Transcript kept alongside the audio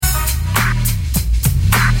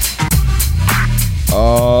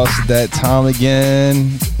Oh, it's that time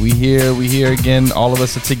again. We here again. All of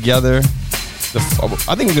us are together.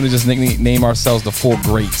 I think we're gonna just name ourselves the Four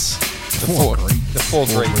Greats. The Four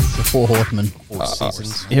Greats. The Four Horsemen.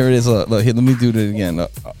 Here it is. Look, here, let me do it again.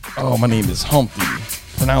 My name is Humpty.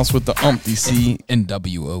 Pronounced with the umpty C.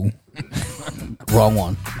 NWO. Wrong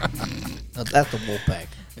one. That's the Wolfpack.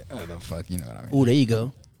 What the fuck, you know what I mean? Oh, there you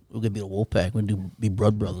go. We're gonna be the Wolfpack. We're gonna be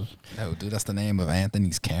Blood Brothers. No, dude, that's the name of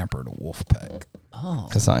Anthony's camper, the Wolfpack. Oh,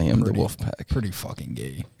 Because I am the Wolfpack. Pretty fucking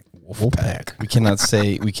gay. Wolfpack. We cannot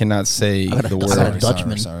say the word.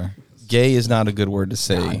 Dutchman. Sorry. Gay is not a good word to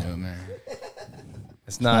say. I know, man.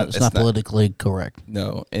 It's not. It's not politically correct.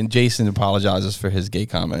 No. And Jason apologizes for his gay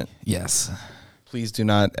comment. Yes. Please do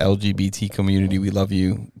not, LGBT community. We love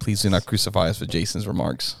you. Please do not crucify us for Jason's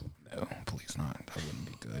remarks. No, please not. That wouldn't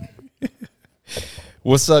be good.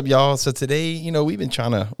 What's up, y'all? So today, we've been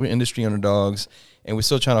we're industry underdogs, and we're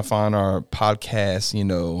still trying to find our podcast,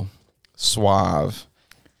 suave.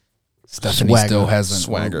 Stephanie Swagger. still hasn't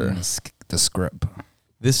Swagger. written the script.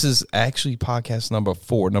 This is actually podcast number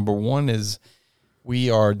 4. Number 1 is we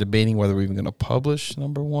are debating whether we're even going to publish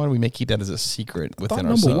number 1. We may keep that as a secret within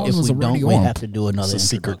number one ourselves. was If we already don't, we on. have to do another It's a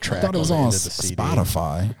secret introduction. track. I thought it was on the on end of the CD.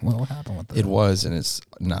 Spotify. What happened with that? It was, and it's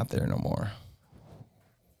not there no more.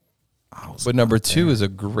 I was But number not 2 there. is a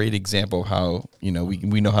great example of how, we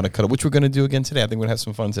know how to cut it, which we're going to do again today. I think we're going to have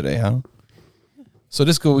some fun today, huh? So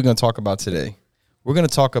this is what we're going to talk about today. We're going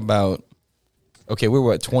to talk about,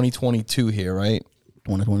 we're at 2022 here, right?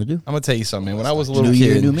 2022. I'm going to tell you something, man. When I was a little New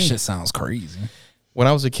year, kid, new me. Shit sounds crazy. when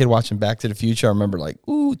I was a kid watching Back to the Future, I remember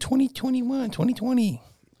 2021, 2020.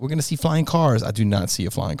 We're going to see flying cars. I do not see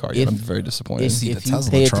a flying car yet. I'm very disappointed. see If the you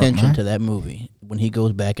Tesla pay truck, attention man. to that movie, when he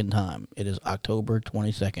goes back in time, it is October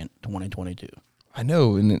 22nd, 2022. I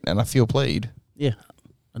know, and I feel played. Yeah.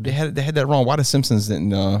 They had that wrong. Why the Simpsons didn't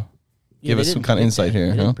give they us some didn't kind of predict insight that. here?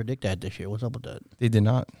 They Huh? didn't predict that this year. What's up with that? They did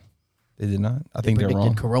not. They did not. I think they're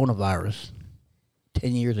wrong. Predicted coronavirus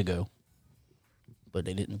 10 years ago, but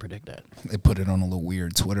they didn't predict that. They put it on a little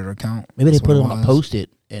weird Twitter account. Maybe they That's put it what on a was. Post-it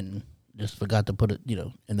and just forgot to put it,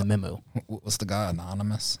 in the memo. What's the guy?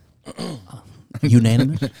 Anonymous?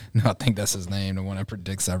 Unanimous? No, I think that's his name. The one that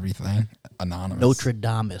predicts everything. Anonymous. Notre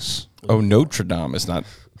Dame. Oh, Notre Dame is not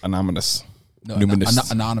anonymous. No,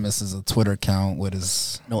 Numinous. Anonymous is a Twitter account with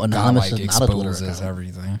his No, Anonymous guy, is not a Twitter exposes account.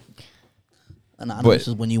 everything. Anonymous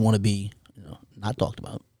is when you want to be, not talked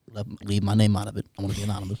about. Leave my name out of it. I want to be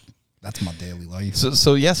anonymous. That's my daily life.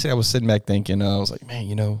 So yesterday I was sitting back thinking, I was like,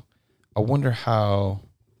 man, I wonder how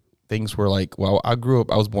things were like. Well, I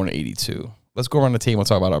was born in 82. Let's go around the table and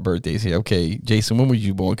talk about our birthdays here. Okay, Jason, when were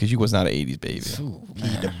you born? Because you was not an 80s baby. Ooh, He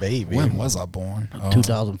the baby. when was I born?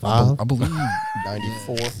 2005. I believe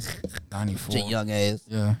 94. 94. Young ass.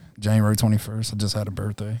 Yeah, January 21st. I just had a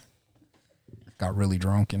birthday. Got really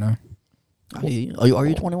drunk, Are you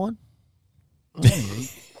 21?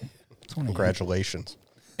 28. Congratulations.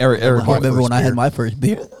 Eric, I remember when I had my first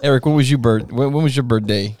beer. Eric, when was your when was your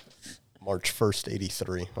birthday? March 1st,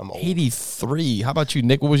 83. I'm old. 83. How about you,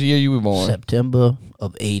 Nick? What was the year you were born? September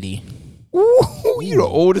of 80. Ooh, you the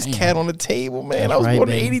oldest cat on the table, man. That's I was right, born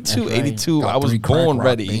in baby. 82. That's right. 82. Got I was 3 crack born rock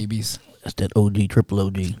ready. Babies. That's that OG, triple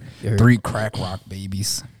OG. You heard? 3 crack rock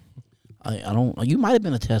babies. I don't. You might have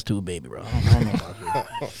been a test tube baby, bro. I don't know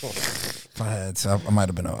about you. If I had to, I might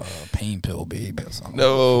have been a pain pill baby or something.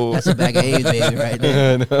 No. That's a bag of AIDS, baby, right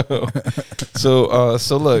there. No.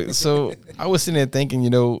 So look. So I was sitting there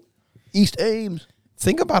thinking, East Ames.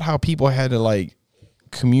 think about how people had to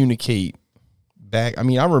communicate back. I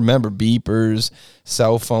mean, I remember beepers,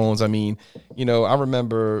 cell phones. I mean, I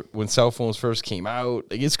remember when cell phones first came out.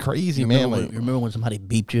 It's crazy, You man. remember when somebody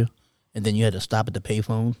beeped you, and then you had to stop at the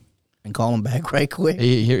payphone and call them back right quick?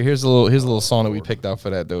 Hey, here's a little song that we picked out for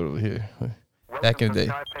that though. Here, back in the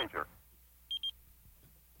day.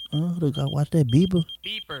 Oh, look, I watch that beeper.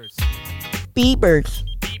 Beepers. Beepers.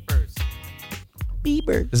 Beepers.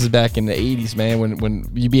 Beepers. This is back in the 80s, man, when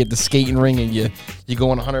you be at the skating ring and you're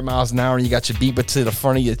going 100 miles an hour and you got your beeper to the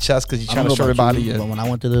front of your chest because you're I trying don't to know show about everybody. you, but when I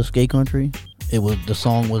went to the skate country, the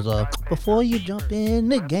song was before you jump in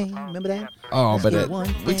the game. Remember that? Oh, but Get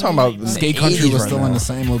one we talking about thing. the Skate 80s Country was right still now. in the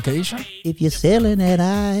same location? If you're selling that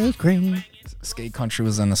ice cream. Skate Country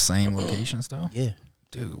was in the same location still? Yeah.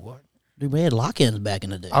 Dude, what? Dude, we had lock-ins back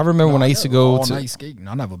in the day. I remember when I used to go all to. night skating.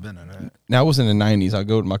 I never been in that. Now, it was in the 90s. I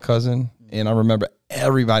go with my cousin, and I remember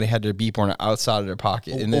everybody had their beeper on the outside of their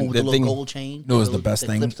pocket. And then with the the thing, little gold chain. No, it was the Those- best that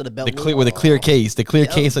thing. clips to the belt the clear loop. with a clear case,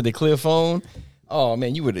 case of the clear phone. Oh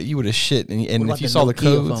man, you would have shit. And What if about you saw the Nokia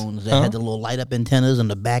codes, phones that huh? had the little light up antennas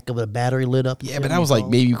and the back of the battery lit up. Yeah, but that was like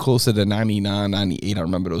maybe closer to 99, 98. I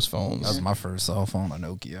remember those phones. That was my first cell phone, a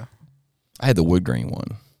Nokia. I had the wood grain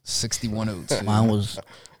one. 6102. Mine was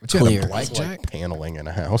But you had clear. a blackjack? Like paneling in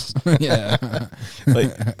a house. Yeah.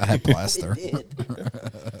 Like I had plaster.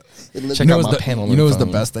 check out my panel. You know what's the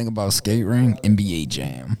best thing about skate ring? NBA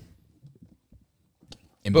Jam.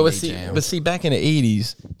 But see, back in the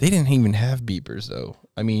 80s, they didn't even have beepers though.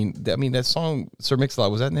 I mean that song Sir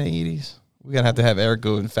Mix-a-Lot, was that in the 80s? We're gonna have to have Eric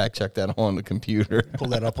go and fact check that on the computer. Pull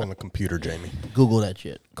that up on the computer, Jamie. Google that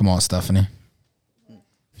shit. Come on, Stephanie.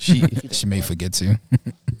 She may forget to.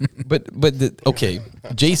 okay,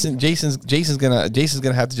 Jason's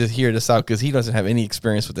gonna have to just hear this out because he doesn't have any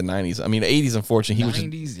experience with the 90s. I mean, the 80s, unfortunately, he was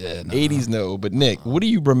 90s, yeah, nah. 80s, no. But Nick, what do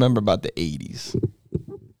you remember about the 80s?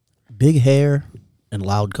 Big hair and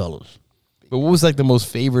loud colors. But what was like the most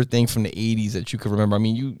favorite thing from the 80s that you could remember? I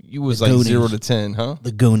mean, you was The like Goonies. 0 to 10, huh?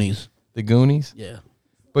 The Goonies. The Goonies. Yeah.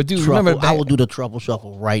 But dude, Truffle, remember I will do the truffle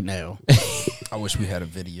shuffle right now. I wish we had a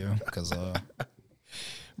video because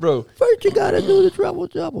bro. First, you gotta do the truffle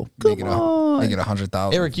shuffle. they Come on. get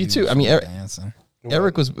 100,000. Eric, you views too. I mean, for Eric- dancing.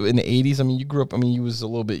 Eric was in the 80s. I mean, you grew up. I mean, you was a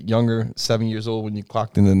little bit younger, 7 years old when you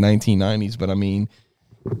clocked in the 1990s. But I mean,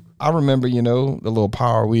 I remember, the little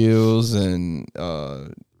Power Wheels and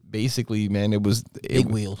basically, man, it was Big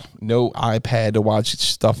wheels. No iPad to watch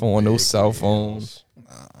stuff on, no cell phone,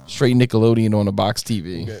 straight Nickelodeon on a box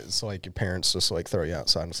TV. It's like your parents just like throw you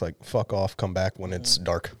outside. It's like, fuck off, come back when it's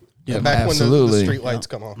dark. Yeah, Come back absolutely. when the street lights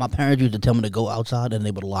come on. My parents used to tell me to go outside and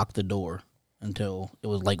they would lock the door until it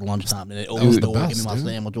was like lunchtime. And they open was the the door, best, give me my dude.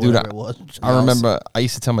 sandwich or Dude, whatever it was. I remember I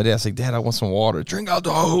used to tell my dad, I was like, Dad, I want some water. Drink out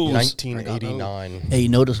the hose. 1989. Hey, you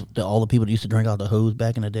notice that all the people that used to drink out the hose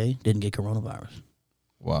back in the day didn't get coronavirus.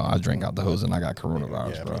 Well, I drank out the hose and I got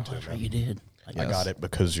coronavirus, Yeah, bro. me too. Right, you did. I got it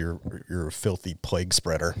because you're a filthy plague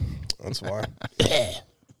spreader. That's why.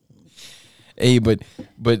 Hey, but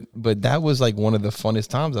that was like one of the funnest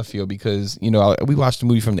times I feel because we watched a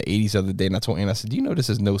movie from the 80s the other day and I told Anna, I said, do you know this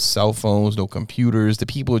is no cell phones, no computers, the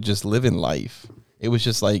people are just living life. It was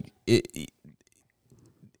just like it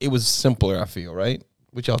was simpler. I feel, right?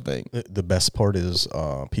 What y'all think? The best part is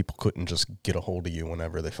people couldn't just get a hold of you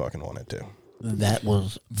whenever they fucking wanted to. That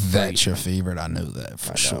was That's your favorite. I know that for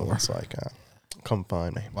I know, sure. it's like, come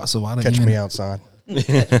find me. So why did Catch you me outside.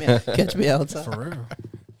 catch me outside. For real.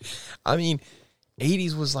 I mean,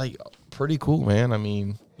 80s was like pretty cool, man. I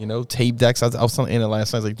mean, tape decks. I was telling Anna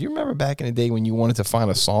last night, I was like, do you remember back in the day when you wanted to find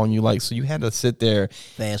a song you like? So you had to sit there.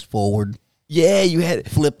 Fast forward. Yeah, you had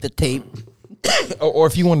Flip the tape. or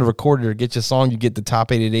if you wanted to record it or get your song, you get the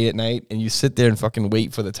top 88 at night and you sit there and fucking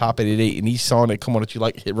wait for the top 88 and each song that come on that you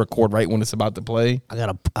like hit record right when it's about to play.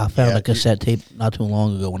 I found a cassette tape not too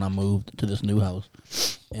long ago when I moved to this new house,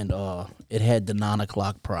 and it had the 9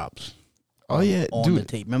 o'clock props. Oh yeah, On the dude,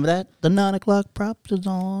 tape. Remember that? The 9 o'clock props is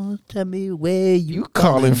on. Tell me where you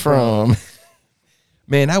calling from?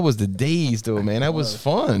 Man, that was the days though, man. That was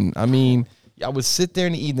fun. I mean, I would sit there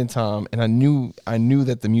in the evening time and I knew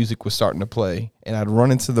that the music was starting to play and I'd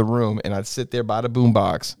run into the room and I'd sit there by the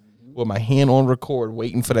boombox with my hand on record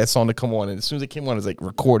waiting for that song to come on. And as soon as it came on, it was like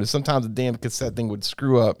recorded. Sometimes the damn cassette thing would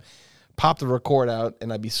screw up, pop the record out,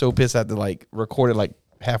 and I'd be so pissed I had to like record it like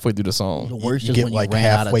halfway through the The song. worst You is get when like you ran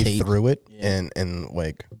out of halfway tape. through it and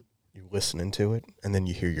like you listening to it and then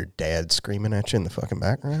you hear your dad screaming at you in the fucking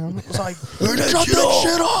background. It's like, shut that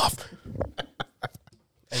shit off.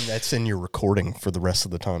 And that's in your recording for the rest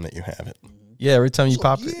of the time that you have it. Yeah, every time you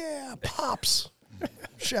pop it. Yeah, Pops.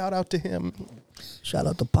 Shout out to him. Shout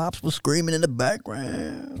out to Pops for screaming in the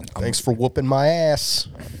background. Thanks for whooping my ass.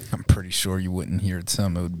 I'm pretty sure you wouldn't hear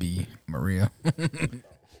Tim. It would be Maria.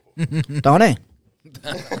 Don't they?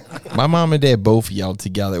 My mom and dad both yelled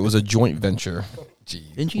together. It was a joint venture. Gee.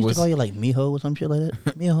 Didn't you used to call you like Mijo or some shit like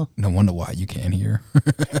that? Mijo. No wonder why you can't hear.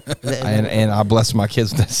 And I blessed my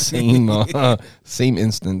kids with that same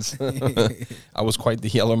instance. I was quite the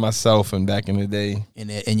yeller myself, and back in the day.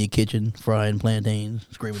 In your kitchen, frying plantains,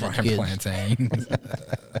 screaming at your Frying kids. plantains.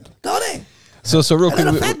 Don't they? So real quick,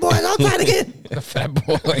 Little fat boys outside again. The fat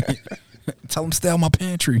boy. Tell him stay out my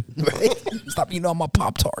pantry. Stop eating all my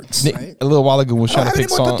Pop-Tarts. Nick, a little while ago was trying to pick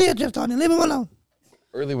songs. Leave him alone.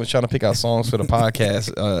 Earlier was trying to pick out songs for the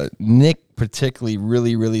podcast. Nick particularly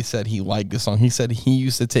really said he liked the song. He said he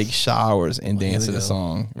used to take showers and dance to the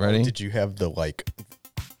song. Ready? Did you have the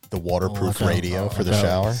waterproof watch out. radio for the Watch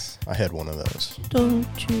shower? I had one of those. Don't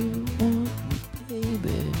you want me,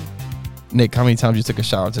 baby? Nick, how many times you took a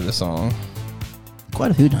shower to the song?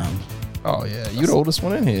 Quite a few times. Oh yeah, you the oldest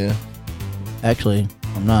one in here. Actually,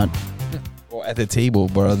 I'm not. Well, at the table,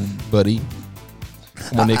 buddy.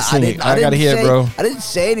 Come on, Nick, sing didn't- it. I gotta didn't hear it, say- bro. I didn't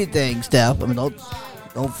say anything, Steph. I mean, don't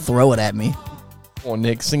throw it at me. Come on,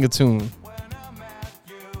 Nick, sing a tune.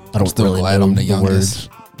 I don't still really glad know I'm the the youngest.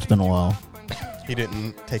 words. It's been a while. He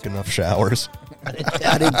didn't take enough showers. I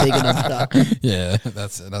didn't take enough showers. Yeah,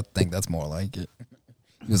 that's it. I think that's more like it.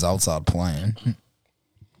 He was outside playing.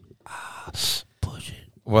 Push it.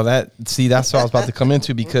 Well, that's what I was about to come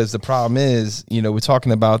into, because the problem is, we're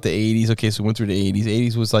talking about the 80s. Okay, so we went through the 80s.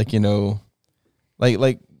 80s was like,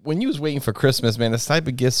 like when you was waiting for Christmas, man, the type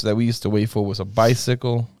of gifts that we used to wait for was a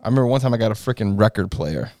bicycle. I remember one time I got a freaking record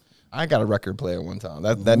player. I got a record player one time.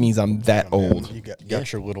 That means I'm that old. You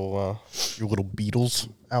got your little Beatles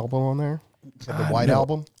album on there? Got the White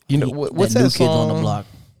Album? What's that New song? Kids on the Block.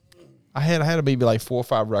 I had maybe like 4 or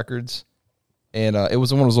 5 records. And it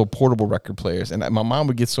was one of those little portable record players. And my mom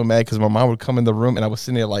would get so mad because my mom would come in the room and I was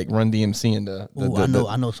sitting there like Run DMC and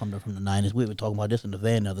I know something from the 90s. We were talking about this in the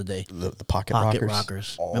van the other day. The Pocket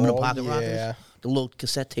Rockers. Oh, remember the Pocket yeah. Rockers? The little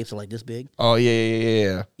cassette tapes are like this big. Oh,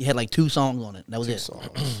 yeah. You had like 2 songs on it. That was it.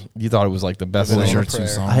 You thought it was like the best What was thing. your 2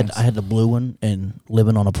 songs? I had the blue one and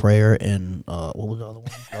Living on a Prayer and what was the other one?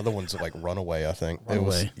 The other one's like Runaway, I think.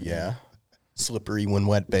 Runaway. Yeah. Slippery When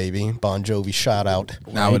Wet, baby. Bon Jovi shout out.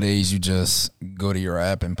 Nowadays, you just go to your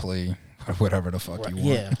app and play whatever the fuck you want.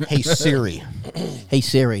 Yeah. Hey Siri. Hey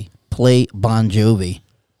Siri, play Bon Jovi.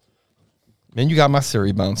 Man, you got my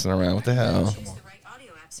Siri bouncing around. What the hell? Choose the right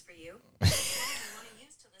audio apps for you. What you want to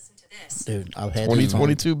use to listen to this. Dude, I've had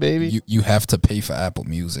 2022, baby. You have to pay for Apple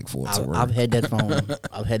Music for it to work. I've had that phone.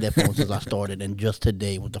 I've had that phone since I started, and just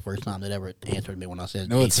today was the first time that ever answered me when I said. You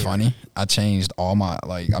know what's funny? I changed all my,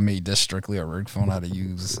 I made this strictly a rig phone how to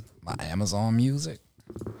use my Amazon Music.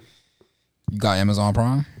 You got Amazon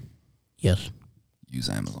Prime? Yes. Use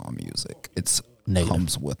Amazon Music. It's Negative.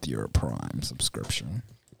 comes with your Prime subscription.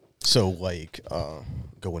 So,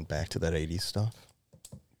 going back to that 80s stuff,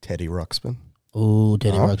 Teddy Ruxpin. Ooh,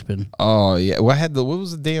 Teddy Ruxpin. Oh, yeah. Well, what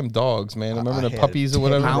was the damn dogs, man? Remember I the had puppies or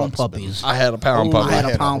whatever? Pound puppies. I had a pound Ooh, puppy. I had I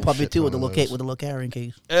a had a pound whole puppy shit too with ton the of little those. with the little carrying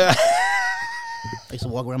case. Yeah. I used to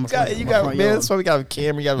walk around my front. You my got, front man, yard. that's why we got a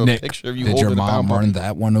camera. You got a Nick, picture of you did holding your the mom pound puppy. run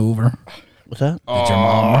that one over? What's that? Did your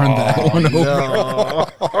mom run that one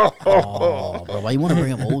over? Oh, bro, why you want to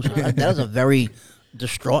bring up old shit? That was a very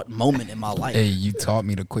distraught moment in my life. Hey, you taught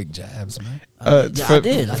me the quick jabs, man. Yeah, for I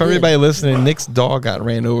did. for everybody listening, Nick's dog got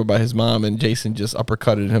ran over by his mom, and Jason just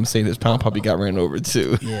uppercutted him, saying his pound puppy got ran over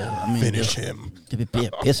too. Yeah, I mean, Finish just him.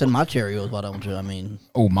 pissing my Cheerios. Why don't you? I mean,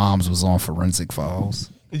 Oh, Mom's was on Forensic Files.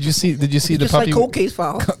 Did you see the just puppy? like cold case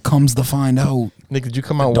file. Comes to find out, Nick, did you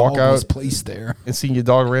come out and dog walk out was placed there. and see your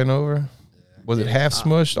dog ran over? Was it half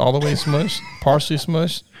smushed, all the way smushed, partially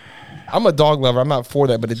smushed? I'm a dog lover. I'm not for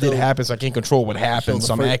that, but it did happen, so I can't control what happened.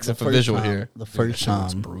 So I'm asking for visual here. The first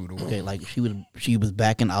time, brutal. Okay, like she was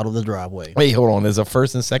backing out of the driveway. Wait, hold on. There's a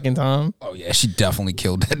first and second time. Oh yeah, she definitely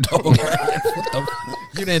killed that dog. What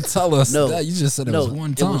you didn't tell us No, that. You just said it was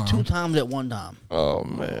one time. It was 2 times at one time. Oh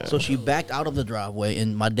man. So she backed out of the driveway,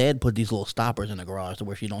 and my dad put these little stoppers in the garage to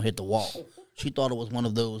where she don't hit the wall. She thought it was one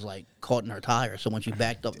of those like caught in her tire. So when she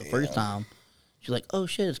backed up the first time, she's like, "Oh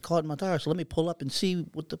shit, it's caught in my tire. So let me pull up and see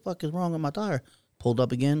what the fuck is wrong with my tire." Pulled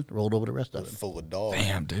up again, rolled over the rest of it. Full of dogs.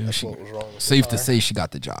 Damn, dude. That's what was wrong with the Safe to car. say she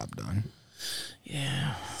got the job done.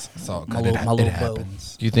 Yeah. It's all My good. little- my It little bow.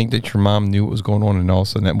 happens. Do you think that your mom knew what was going on, and all of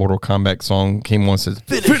a sudden that Mortal Kombat song came on and says,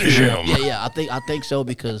 "Finish him"? Yeah. I think so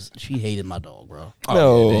because she hated my dog, bro.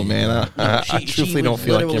 No, man. I She truthfully would don't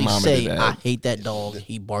feel like your literally mama say, did "I that. hate that dog.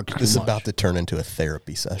 He barks too This is much." about to turn into a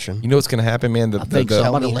therapy session. You know what's gonna happen, man? I think so. I'm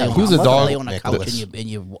about to lay on, who's I'm the about to dog? lay on a couch Nicholas. in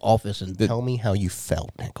your office and Tell me how you felt,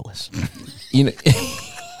 Nicholas. You know,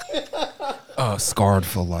 Scarred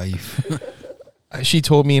for life. she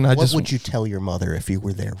told me, and I What just would you tell your mother if you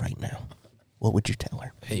were there right now? What would you tell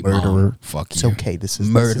her? Hey, Murderer. Mom, fuck It's you. okay. This is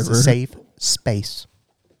Murderer. a safe space.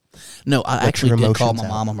 no, I Let actually your did call emotions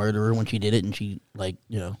my out. mom a murderer when she did it, and she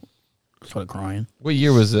started crying. What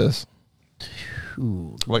year was this?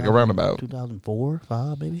 Ooh, Like a roundabout. 2004,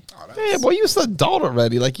 5 maybe. Man, boy, you was an adult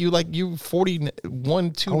already. Like you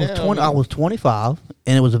 41, 2 I was now. 20. I was 25,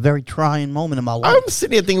 and it was a very trying moment in my life. I'm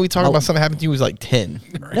sitting here thinking we talking about something happened to you when you was like 10.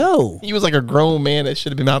 No, He was like a grown man that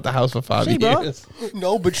should have been out the house for 5 See, bro. years.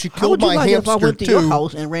 No, but she how killed would you my like it if I hamster went to your too.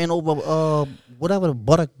 house and ran over whatever the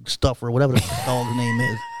butter stuff or whatever the dog's name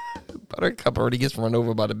is, Buttercup already gets run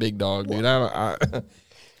over by the big dog, dude. I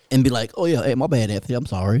and be like, "Oh yeah, hey, my bad, Anthony. I'm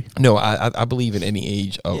sorry." no, I believe in any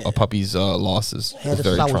age a puppy's losses Had is this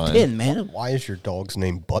very since I was trying. 10, man. Why is your dog's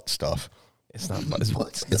name Butt Stuff? It's not.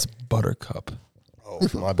 It's Buttercup. Oh,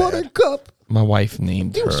 my bad. Buttercup. My wife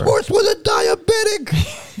named her. Sports was a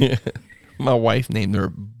diabetic. My wife named her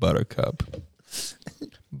Buttercup.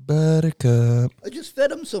 Buttercup. I just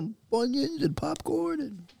fed him some onions and popcorn,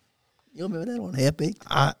 and you remember that one, Half Baked?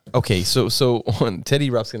 Okay, so on Teddy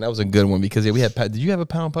Ruxpin, that was a good one because we had. Did you have a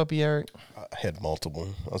pound puppy, Eric? had multiple.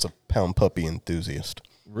 I was a pound puppy enthusiast.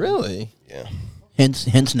 Really? Yeah.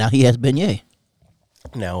 Hence now he has beignet.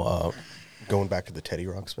 Now, going back to the Teddy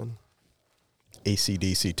Ruxpin,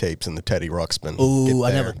 AC/DC tapes and the Teddy Ruxpin. Ooh, I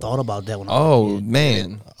Get never there. thought about that when I was a Oh kid.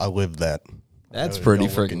 man, I lived that. that's I pretty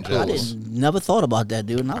don't look freaking into cool. I didn't never thought about that,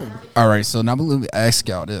 dude. And I was, All right, so now let me ask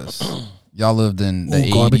y'all this: y'all lived in the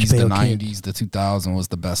Ooh, Garbage 80s, the Pail Kid. 90s, the 2000s was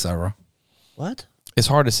the best era. what? It's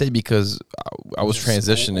hard to say because I was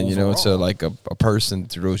transitioning, into like a person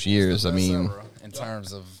through those years. I mean, in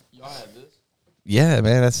terms of yeah,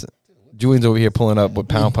 man, that's Julian's over here pulling up what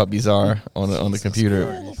pound puppies are on the Yeah, computer.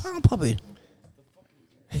 little pound puppy.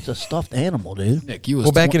 It's a stuffed animal, dude. Nick, you was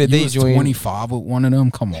Well, back in the day, you was Julian- 25 with one of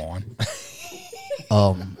them. Come on,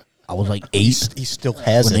 I was like 8 He still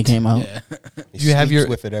has when it. they came out. He Do you have sleeps your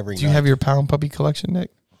with it every Do you night. have your pound puppy collection,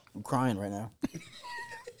 Nick? I'm crying right now.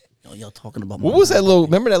 Y'all talking about What was that little?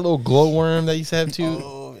 Remember that little glowworm that you used to have too?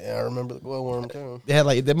 Oh, yeah, I remember the glowworm, too. They had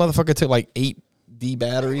like that motherfucker took like 8D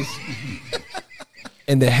batteries,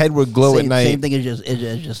 and the head would glow at night. Same thing as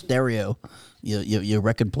just stereo. Your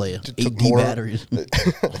record player. Took 8D more- batteries. It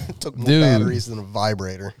took more Dude. batteries than a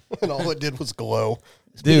vibrator, and all it did was glow.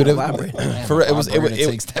 Dude, of vibrator. for it was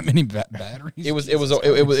takes that many batteries. it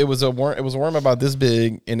was a worm about this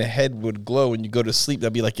big, and the head would glow, and you go to sleep.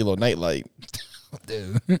 That'd be like your little nightlight.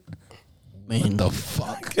 dude. Man, The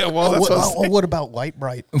fuck. Yeah, well, that's what I'm saying. What about Light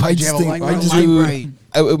Bright? Why Did you you have a think- Light why Bright? you Light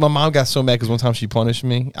Bright. My mom got so mad because one time she punished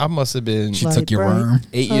me. I must have been She took your worm.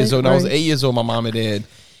 8 years old. I was 8 years old. My mom and dad,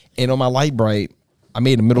 and on my light bright, I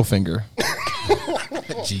made a middle finger.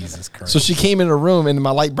 Jesus Christ. So she came in the room, and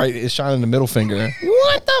my light bright is shining the middle finger.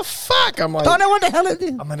 What the fuck? I'm like, Oh, no, what the hell is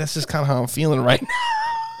this? I'm like, that's just kind of how I'm feeling right now.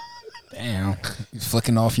 Damn. You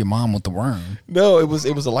flicking off your mom with the worm. No, it was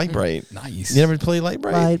a light bright. Nice. You never play light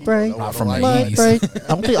bright? Light bright. Not from the Light 80s.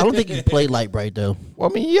 bright. I don't think you played light bright though.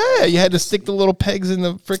 Well, I mean, yeah, you had to stick the little pegs in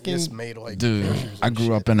the freaking. Just made like Dude, I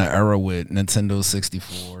grew up in an era with Nintendo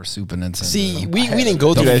 64, Super Nintendo. See, we didn't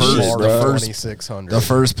go through The that first- shit, the bro. first- 2600. the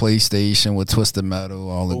first PlayStation with Twisted Metal,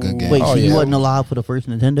 all the good games. Wait, Oh, so you yeah. wasn't alive for the first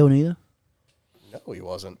Nintendo neither? No, he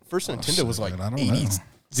wasn't. First Nintendo was like I don't 80s. know.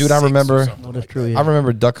 Dude, I remember. Oh, that's true. Yeah. I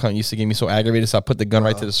remember Duck Hunt used to get me so aggravated, so I put the gun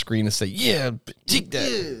right to the screen and say, "Yeah, take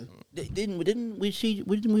that." Didn't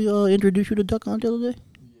we introduce you to Duck Hunt the other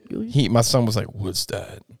day? My son was like, "What's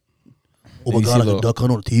that?" Oh my my God, god, I I could could Duck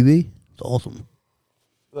Hunt on the TV. It's awesome.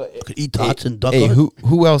 I could eat tots and Duck Hey, Hunt.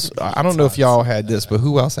 who else? I don't know if y'all had this, but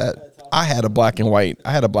who else had? I had a black and white.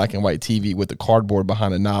 I had a black and white TV with the cardboard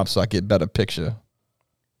behind the knob, so I get better picture.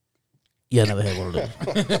 Yeah, I never had one of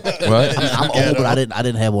those. What? I'm old, but I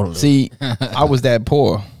didn't have one of those. See, I was that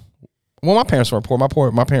poor. Well, my parents weren't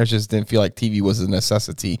poor. My parents just didn't feel like TV was a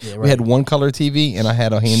necessity. Yeah, We had right. one color TV, and I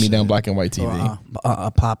had a hand-me-down black and white TV.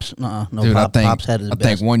 Pops, no, Dude, Pops had his I best.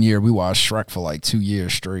 think one year we watched Shrek for like 2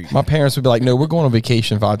 years straight. My parents would be like, "No, we're going on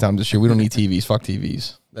vacation 5 times this year. We don't need TVs. Fuck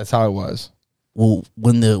TVs." That's how it was. Well,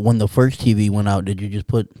 when the first TV went out, did you just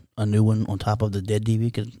put a new one on top of the dead TV?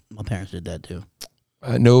 Because my parents did that too.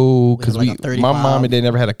 No, because like a my mom 35. and dad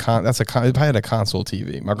never had a I had a console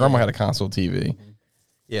TV. My grandma had a console TV.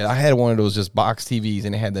 Yeah, I had one of those just box TVs,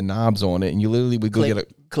 and it had the knobs on it, and you literally would go Click, get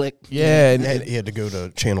a click. yeah, and, You had to go to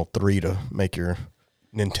channel 3 to make your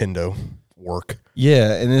Nintendo work.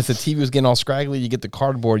 yeah, and then if the TV was getting all scraggly, you get the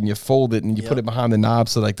cardboard and you fold it and you put it behind the knob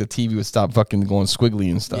so like the TV would stop fucking going squiggly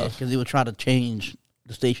and Yeah, stuff. because they would try to change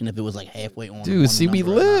the station if it was like halfway on. Dude, one see, we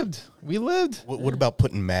number or not. lived. We lived. What about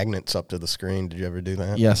putting magnets up to the screen? Did you ever do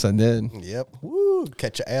that? Yes, I did. Yep. Woo.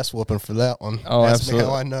 Catch your ass whooping for that one. Oh, Ask absolutely.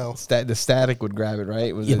 me how I know. The static would grab it,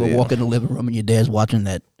 right? Was You it, ever walk in the living room and your dad's watching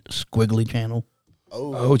that squiggly channel?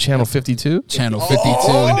 Oh, channel 52. Channel 52.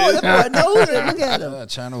 Oh, that's what I know. Look at him.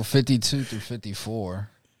 Channel 52 through 54.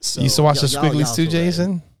 You used to watch the y'all Squigglies too, so bad.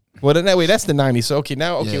 Jason? Well, that way that's the 90s. So okay,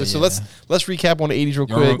 now Yeah, so yeah. let's recap on the 80s real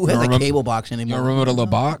Y'all quick. Who has a remember- cable box You anymore? remember the little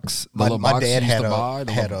box? The little My box dad you used had to a buy?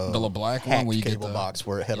 The had little- a the little black one hacked where you get cable the box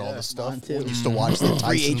where it had all the stuff. mine too. We used to watch the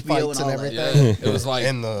Tyson HBO fights and and all that. everything. Yeah, it was like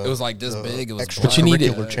And the it was like this the big. It was extra black. you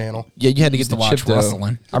needed- curricular channel. Yeah, you had to Used get to the watch chip though.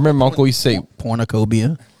 wrestling. I remember my uncle used to say,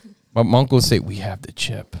 Pornocobia. my uncle would say, "We have the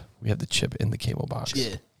chip. We have the chip in the cable box.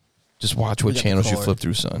 Yeah. Just watch what got the channels you card. flip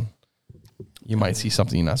through, son. You might see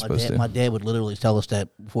something you're not supposed My to." dad would literally tell us that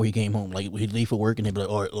before he came home. Like, he'd leave for work and he'd be like,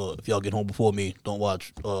 all right, if y'all get home before me, don't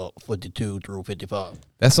watch 52 through 55.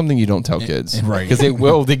 That's something you don't tell kids, right. Because they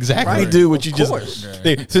will exactly do what you just. course.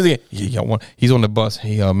 He's on the bus.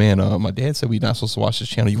 Hey, man, my dad said we're not supposed to watch this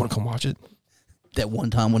channel. You want to come watch it? That one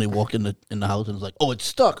time when they walked in the house and it's like, oh, it's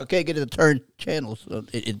stuck. I can't get it to turn channels. So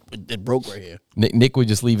it broke right here. Nick would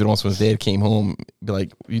just leave it on so his dad came home, be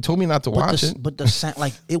like, "You told me not to watch it." But the sound,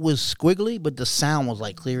 like it was squiggly, but the sound was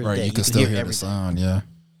like clear as Right, day. you could still hear the everything. sound. Yeah,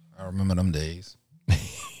 I remember them days.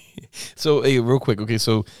 So, hey, real quick, okay,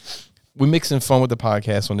 so we're mixing fun with the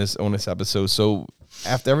podcast on this episode. So,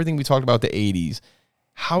 after everything we talked about the '80s,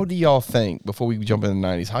 how do y'all think, before we jump into the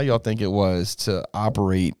 '90s, how y'all think it was to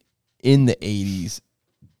operate in the '80s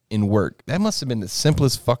in work? That must have been the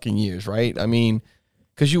simplest fucking years, right? I mean,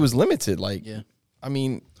 because you was limited. Like, Yeah. I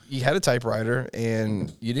mean, you had a typewriter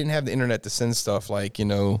and you didn't have the internet to send stuff like,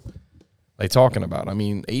 like talking about. I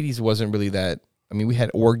mean, '80s wasn't really that. I mean, we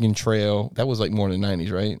had Oregon Trail. That was like more than the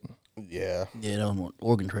 '90s, right? Yeah. Yeah, that was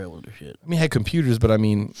Oregon Trail was the shit. I mean, had computers, but I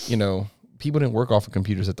mean, people didn't work off of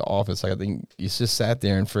computers at the office. Like, I think you just sat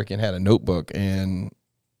there and freaking had a notebook and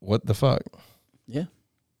what the fuck? Yeah.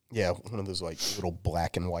 Yeah, one of those like little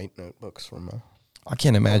black and white notebooks from. I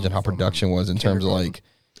can't imagine how production was in terms of like,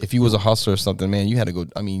 if you was a hustler or something, man, you had to go.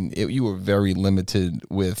 I mean, you were very limited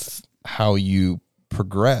with how you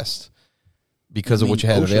progressed because of what you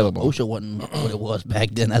had available. OSHA wasn't what it was back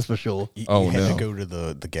then, that's for sure. You Oh, had no. to go to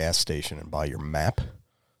the gas station and buy your map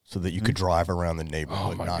so that you could drive around the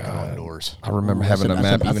neighborhood knocking on doors. I remember having a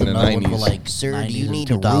map even in the another one for '90s. like, Sir, do 90s you and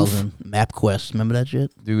need a roof? 2000. MapQuest, remember that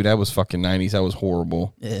shit? Dude, that was fucking '90s. That was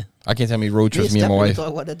horrible. Yeah. I can't tell me road trips me and my wife.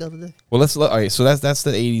 Talk about that the other day. Well, all right. So that's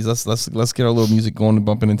the '80s. Let's get our little music going and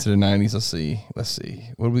bumping into the '90s. Let's see.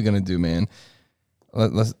 What are we gonna do, man?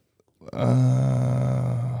 Let's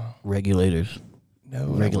Regulators. no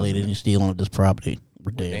Regulated and stealing of this property.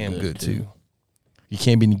 We're damn good too. You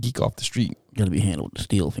can't be any geek off the street. Gotta be handled to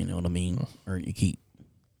steal, if you know what I mean. Or you keep.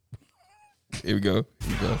 Here we go.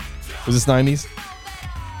 Was this '90s?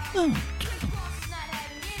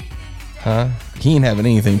 Huh? He ain't having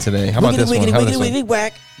anything today. How about this one? How about this one?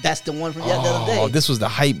 whack. That's the one from the other day. Oh, this was the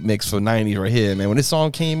hype mix for '90s right here, man. When this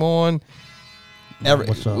song came on,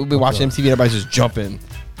 What's up? we've been watching MTV. Everybody's just jumping.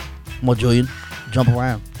 Come on, Julian. Jump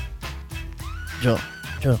around. Jump.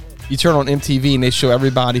 You turn on MTV and they show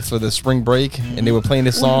everybody for the spring break, and they were playing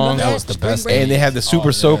this song. That was the best. And they had the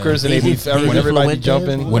super soakers, and Daisy everybody Fuentes.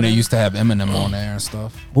 jumping. When they used to have Eminem on there and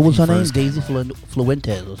stuff. What was her name? First came Daisy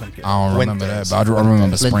Fluentes or something. I don't remember Fuentes. that, but I remember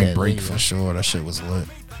Fuentes, Spring there Break you for go. sure. That shit was lit.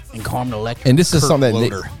 And Carmen Electra. And this is Kurt something that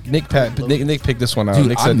Loder. Nick picked this one out. Dude,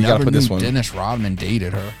 Nick I said you gotta never put knew this one. Dennis Rodman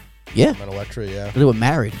dated her. Yeah. Carmen Electra, yeah. They were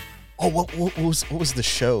married. Oh, what was the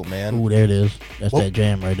show, man? Ooh, there it is. That's What- that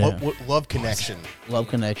jam right there. What Love Connection? Love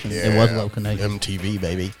Connection. It was Love Connection. MTV,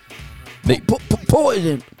 baby. Nick,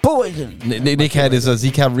 Poison. Nick had his Z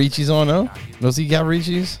Cavariccis on, though. No Z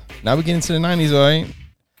Cavariccis. Now we get into the '90s, all right?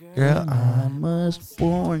 Girl, I must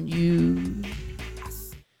warn you.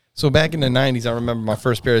 So back in the '90s, I remember my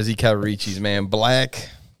first pair of Z Cavariccis, man, black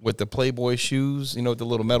with the Playboy shoes. You know, with the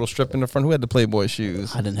little metal strip in the front. Who had the Playboy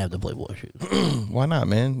shoes? I didn't have the Playboy shoes. Why not,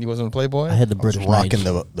 man? You wasn't a Playboy? I had the I was British rocking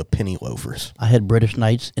Knights. the penny loafers. I had British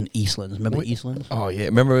Knights and Eastlands. Remember Eastlands? Oh yeah,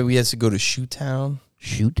 remember we had to go to Shoe Town,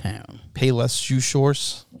 Shoe Town. Payless Shoe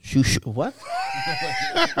Shorts. What?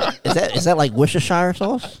 is that like Worcestershire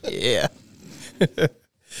sauce? Yeah,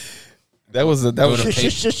 that was Go to a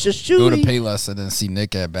Go to Payless and then see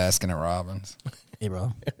Nick at Baskin and Robbins. Hey,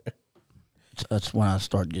 bro. That's when I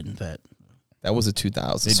started getting fat. that was a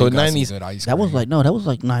 2000. They So do got some '90s. good ice That was cream. like that was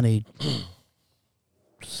like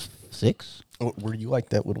 96. Were you like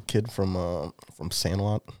that little kid from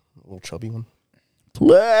Sandlot, little chubby one?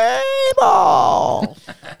 Play ball.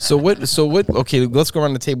 So what? Okay, let's go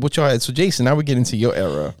around the table. What y'all had? So Jason, now we get into your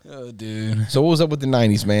era. Oh, dude. So what was up with the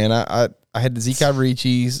 '90s, man? I had the Z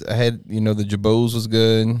Cavariccis. I had the Jabos was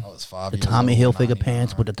good. I was 5 The years Tommy old, Hilfiger 99.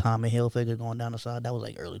 pants with the Tommy Hilfiger going down the side. That was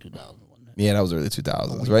like early 2000s, wasn't it? Yeah, that was early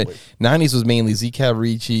 2000s, right? '90s was mainly Z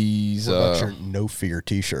Cavariccis. What about your No Fear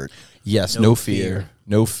T-shirt? Yes, no fear.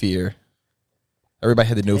 No fear. Everybody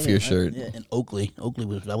had the no fear shirt. Yeah, and Oakley.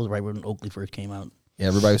 That was right when Oakley first came out. Yeah,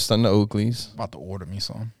 everybody was stunning the Oakleys. About to order me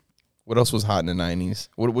some. What else was hot in the '90s?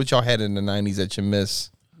 What y'all had in the '90s that you miss?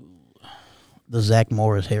 The Zach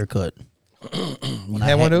Morris haircut. When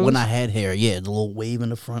had one of those? When I had hair, yeah, the little wave in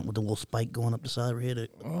the front with the little spike going up the side right here.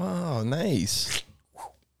 Oh, nice.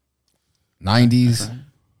 90s.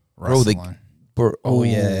 Bro, they- Wrestling. Oh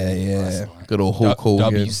yeah. Wrestling. Good old Hulk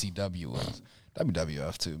Hogan. WCW was.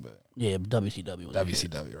 WWF too, but Yeah, WCW. Was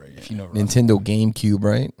WCW, right? If you know Nintendo GameCube,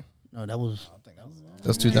 right? No, that was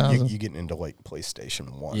That's You 2000. getting into like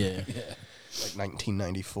PlayStation 1. yeah. Like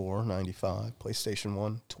 1994, 95, PlayStation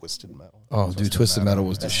 1, Twisted Metal. Oh, dude, Twisted Metal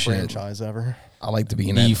was the Best shit. franchise ever. I like to be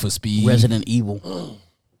in Need that. for Speed. Resident Evil.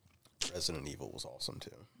 Resident Evil was awesome too.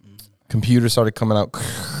 Computer started coming out.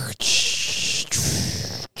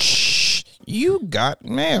 You got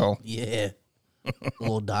mail. Yeah. A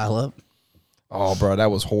little dial up. Oh, bro, that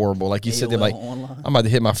was horrible. Like you sit there, like online. I'm about to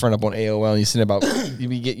hit my friend up on AOL, and you sitting there about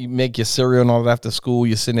you make your cereal and all that after school.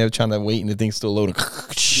 You're sitting there trying to wait, and the thing's still loading.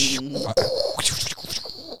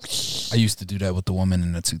 I used to do that with the woman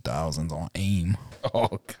in the 2000s on AIM. Oh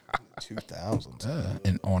God, 2000s.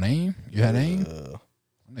 And on AIM, you had AIM.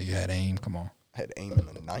 I know you had AIM. Come on. I had AIM in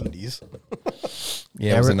the 90s.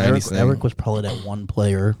 yeah, it was a '90s thing. Eric was probably that one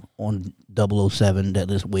player on 007 that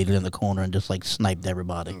just waited in the corner and just like sniped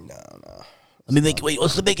everybody. No.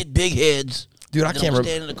 Let's make it big heads. Dude, I And then can't I'm remember.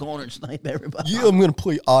 stand in the corner and snipe everybody. Yeah, I'm going to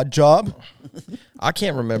play Odd Job. I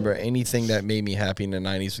can't remember anything that made me happy in the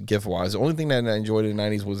 '90s gift wise. The only thing that I enjoyed in the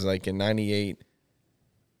 '90s was like in '98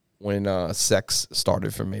 when sex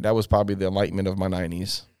started for me. That was probably the enlightenment of my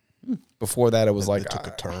 '90s. Before that, it was like It took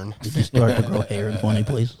a turn. Did you start to grow hair in funny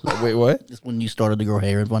places? wait, what? Just when you started to grow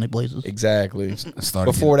hair in funny places. Exactly.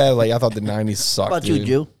 Started Before that, like I thought the '90s sucked. How about you, dude.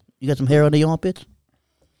 Jew? You got some hair under your armpits?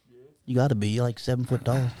 You got to be. You're like 7 foot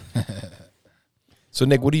tall. So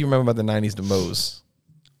Nick, what do you remember about the '90s the most?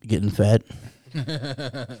 Getting fat.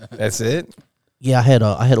 That's it. Yeah, I had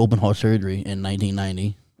open heart surgery in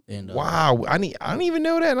 1990. And Wow, I didn't even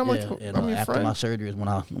know that. And I'm yeah, like, and I'm your after friend. my surgery is when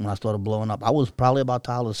I started blowing up. I was probably about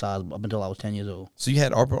Tyler's size up until I was 10 years old. So you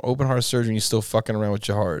had open heart surgery, and you're still fucking around with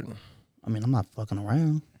your heart. I mean, I'm not fucking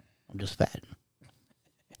around. I'm just fat.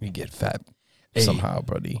 You get fat Hey. somehow,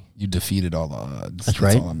 buddy. You defeated all the odds. That's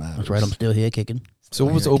right. all that matters. That's right. I'm still here kicking. So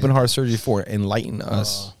what was open heart surgery for? Enlighten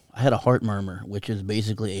us. I had a heart murmur, which is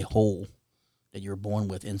basically a hole that you're born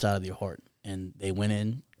with inside of your heart. And they went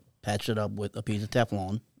in, patched it up with a piece of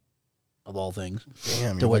Teflon, of all things,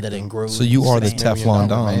 Damn, to you're where like that it the- grows. So you are the and expands. Teflon $1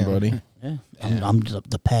 Don, man. buddy. Yeah, I'm just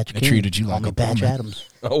the patch They king. treated you Call like me a Patch woman. Adams.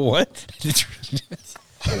 Oh, what?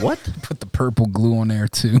 What? Put the purple glue on there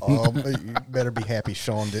too. You better be happy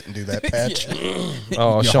Sean didn't do that patch.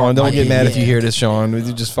 Oh, Your Sean, heart don't might get be- mad if you hear this, Sean. We're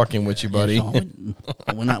just fucking with you, buddy. Sean,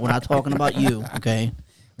 we're not talking about you, okay?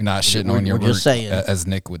 We're not shitting We're- on your we're work, just saying. as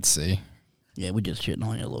Nick would say. Yeah, we're just shitting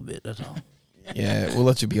on you a little bit. That's all. Yeah, we'll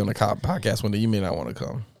let you be on the podcast one day. You may not want to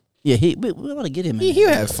come. Yeah, we want to get him in. He'll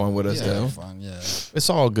have fun with us, though. Fun, yeah. It's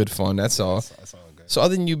all good fun. That's all. That's all good. So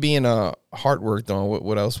other than you being heart worked on,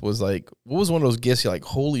 what else was like? What was one of those gifts you're like,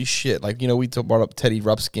 holy shit? Like, you know, we brought up Teddy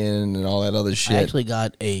Ruxpin and all that other shit. I actually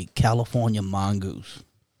got a California mongoose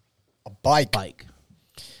A bike.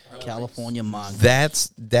 California mongoose.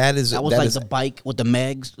 that is That was like the bike with the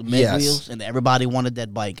meg Yes. wheels, and everybody wanted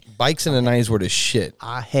that bike. bikes in the 90s were the shit.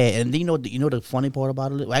 I had, and you know the funny part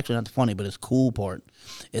about it? Well, actually, not the funny, but it's cool part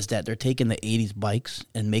is that they're taking the '80s bikes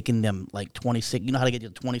and making them like 26. You know how to get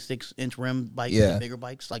your 26-inch rim bikes, Yeah. the bigger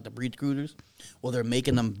bikes, like the breed scooters. Well, they're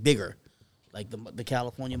making them bigger, like the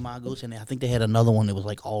California mongoose, and I think they had another one that was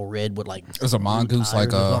like all red with like. It was a blue mongoose, tires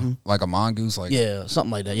or something. like a mongoose, like Yeah,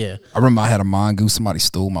 something like that. Yeah, I remember I had a mongoose. Somebody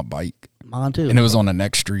stole my bike, mine too. and it was on the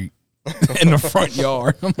next street in the front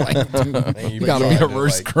yard. I'm like, dude, you gotta be the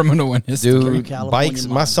worst criminal in history. Dude, California bikes.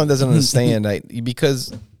 My mongoose. son doesn't understand that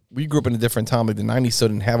because we grew up in a different time. Like the 90s still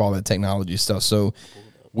didn't have all that technology stuff. So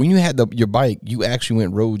when you had your bike, you actually went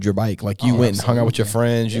and rode your bike. Like you went and hung out with your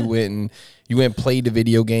friends. You went and played the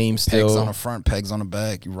video game still. Pegs on the front, pegs on the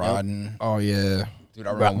back. You riding. Oh yeah. Dude,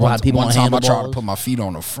 I Ride remember one people on time I tried to handlebars. put my feet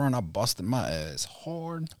on the front. I busted my ass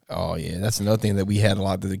hard. Oh yeah. That's another thing that we had a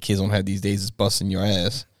lot that the kids don't have these days is busting your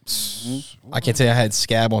ass. I can't tell you I had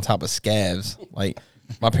scab on top of scabs. Like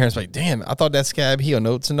my parents were like, damn, I thought that scab healed.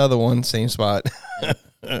 No, it's another one, same spot.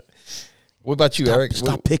 What about you, Eric?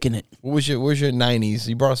 Stop picking it. Where's your 90s?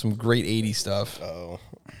 You brought some great 80s stuff.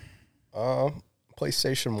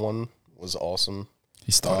 PlayStation 1 was awesome.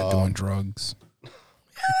 He started doing drugs.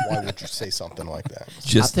 Why would you say something like that?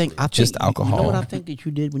 Just I think just you- alcohol. You know what I think that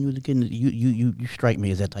you did when you was a kid? You strike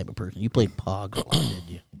me as that type of person. You played Pog, a lot, did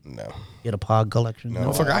you? No. You had a Pog collection?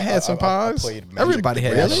 No. Fuck, I had some pogs. played Magic Everybody the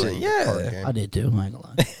had that Gathering shit. card Yeah. game. I did too. I ain't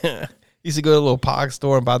gonna lie. Used to go to the little pog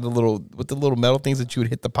store and buy the little metal things that you would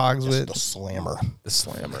hit the pogs with. The slammer. The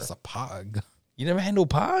slammer. It's a pog. You never had no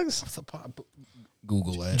pogs? It's a pog.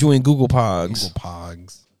 Google it. Join Google Pogs. Google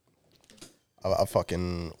pogs. I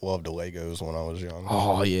fucking loved the Legos when I was young.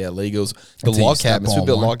 Oh yeah, Legos. The Until you log step cabins. Who on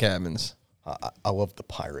built one. log cabins? I loved the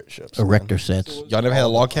pirate ships. man. Erector sets. Y'all never had a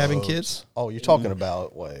log cabin, kids? Oh, you're talking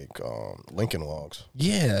about like Lincoln Logs.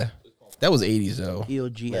 Yeah. That was 80s though.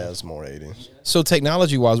 EOGS. Yeah, it's more 80s. So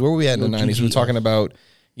technology wise, where were we at in the Yo, 90s? We were GGS. talking about,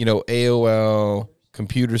 AOL,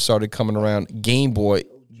 computers started coming around. Game Boy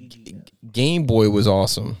was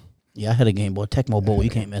awesome. Yeah, I had a Game Boy. Tecmo Bowl. You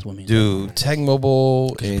can't mess with me. Dude, Tecmo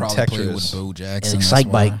Bowl You and probably played with Tetris. Bo Jackson. And that's Excite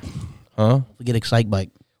why. Bike. Huh? Forget Excite Bike.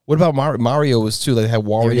 What about Mario was too? They had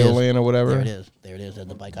Wario Land or whatever. There it is. There it is. That's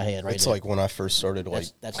the bike I had right It's there. like when I first started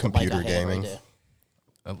That's computer the bike I had gaming. right there.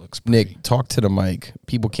 That looks pretty. Nick, talk to the mic.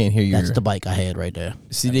 People can't hear you. That's the bike I had right there.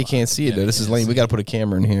 See, they can't see it though. This is lame. We got to put a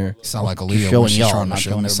camera in here. You sound like Aaliyah showing when she's y'all, trying to not show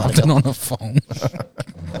showing me everybody something else. on the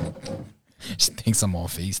phone. She thinks I'm on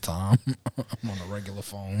FaceTime. I'm on a regular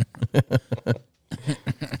phone.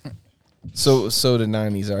 So the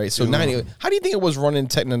 90s, all right. So 90. How do you think it was running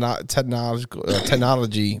technology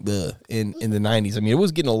in the 90s? I mean, it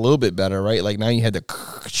was getting a little bit better, right? Like now you had the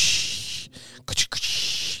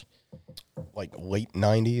Like late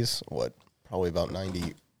 90s, what? Probably about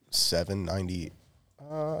 97, 90.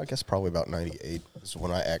 I guess probably about 98 is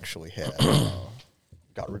when I actually had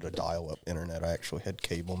got rid of dial-up internet. I actually had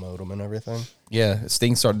cable modem and everything. yeah,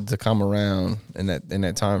 things started to come around in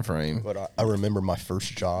that time frame. But I remember my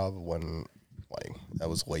first job when, like, that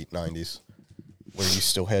was late 90s, where you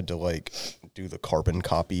still had to, like, do the carbon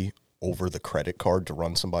copy over the credit card to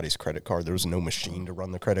run somebody's credit card. There was no machine to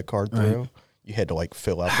run the credit card through. You had to, like,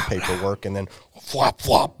 fill out the paperwork and then flop,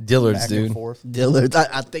 flop. Dillard's, back dude. and forth. Dillard's.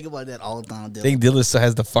 I think about that all the time. I Dillard's. think Dillard still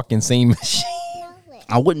has the fucking same machine.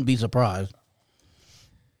 I wouldn't be surprised.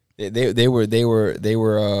 They were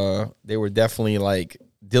definitely like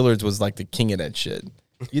Dillard's was like the king of that shit.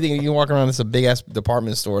 You think you can walk around this a big ass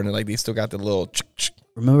department store and like they still got the little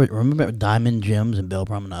Remember Diamond Gyms in Belle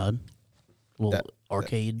Promenade? Little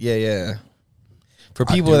arcade. yeah. For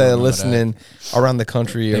I people do that are remember listening around the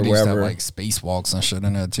country or They used to have wherever, like spacewalks and shit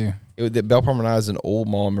in there too. the Belle Promenade is an old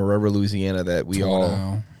mall in Marrero, Louisiana that we Tore all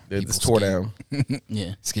down. it's People tore skate. down.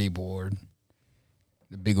 Yeah. Skateboard.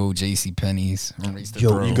 The big old JC Penney's. Remember they used to Joe-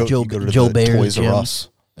 throw- You go, Joe- you go to Joe the Bear's Toys R gym. Us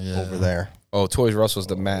Yeah. over there. Oh, Toys R Us was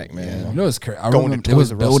the Mac, man. You know what's crazy? I Going to remember it Toys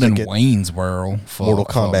was R Us to building get Wayne's World for Mortal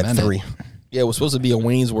for a Kombat minute. 3. Yeah, it was supposed to be a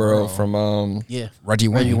Wayne's World from Yeah. Reggie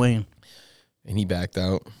Wayne. and he backed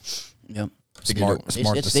out. Yep. Smart They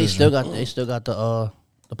decision. still got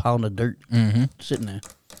the pound of dirt sitting there.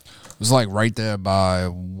 It was like right there by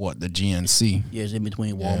what the GNC. Yeah, it's in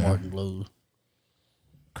between Walmart and Lowe's.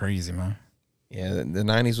 Crazy, man. Yeah, the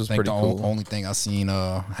 90s was I think pretty the cool. only thing I seen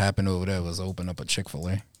happen over there was open up a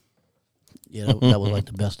Chick-fil-A. Yeah, that was like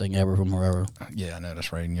the best thing ever from wherever. Yeah, I know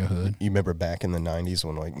that's right in your hood. You remember back in the 90s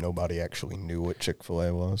when like nobody actually knew what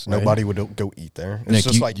Chick-fil-A was? Nobody would go eat there. It's Nick,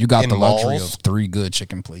 just like you got in the luxury malls. of 3 good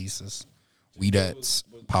chicken places: Weedettes,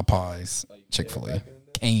 Popeyes, Chick-fil-A,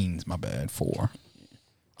 Cane's. My bad, 4.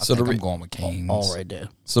 So I'm the going with Cane's. All right there.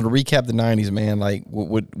 So to recap the 90s, man, like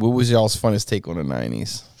what was y'all's funnest take on the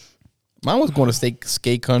 90s? Mine was going to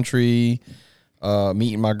skate country,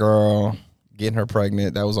 meeting my girl, getting her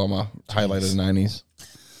pregnant. That was all my highlight of the 90s.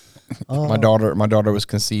 My daughter was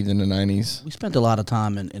conceived in the 90s. We spent a lot of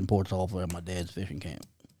time in Port Sulphur at my dad's fishing camp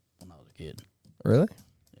when I was a kid. Really?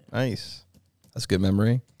 Nice. That's a good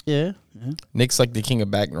memory. Yeah. Nick's like the king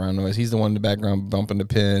of background noise. He's the one in the background bumping the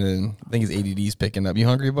pin, and I think his ADD's picking up. You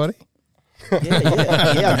hungry, buddy? Yeah.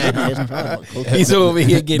 I'm getting this. He's over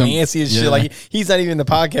here getting antsy as shit. Yeah. Like he's not even in the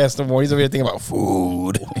podcast no more. He's over here thinking about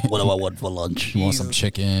food. What do I want for lunch? You want some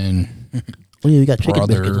chicken? Oh yeah, we got chicken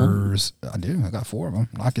biscuits. Huh? Brothers. I do. I got 4 of them.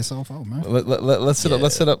 Knock yourself out, man. Let's set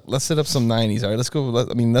up some 90s. All right, let's go.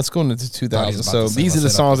 Let's go into 2000s. I was about So to say, these are the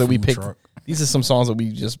let's set up songs the that we food picked. truck. These are some songs that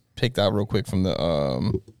we just picked out real quick from the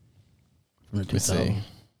From the Let me see. 2000.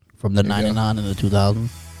 From the There you go. 99 and the 2000.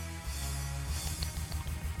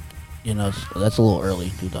 You know, that's a little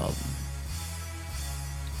early 2000.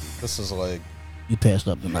 This is like You passed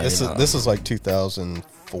up the 99. this is like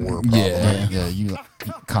 2004 probably. Yeah. You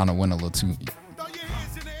kind of went a little too.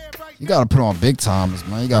 You got to put on big times,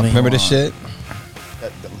 man. You got to remember this shit.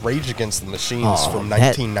 That Rage Against the Machines Oh, from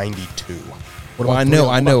that- 1992. Well, I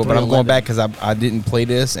know, but I'm going back because I didn't play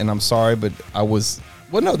this, and I'm sorry, but I was.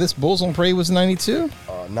 Well, no, this Bulls on Parade was 92.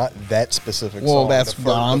 Not that specific Well, song. that's the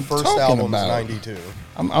what I'm the first talking album's about. 92.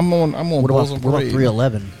 I'm on What Bulls about on Parade.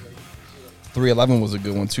 311? 311 was a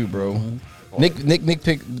good one too, bro. Nick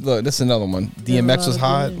picked. Look, this is another one. DMX was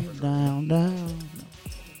hot. Down.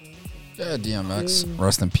 Yeah, DMX.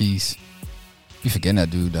 Rest in peace. You forgetting that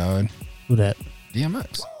dude, dog. Who that?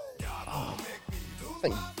 DMX. I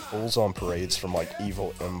think Bulls on Parade's from like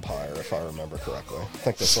Evil Empire, if I remember correctly. I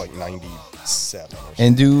think that's like 97 or something.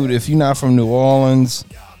 And dude, if you're not from New Orleans,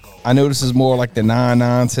 I know this is more like the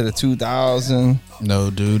 99 to the 2000. No,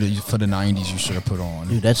 dude. For the 90s, you should have put on.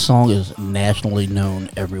 Dude, that song is nationally known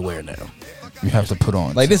everywhere now. You have to put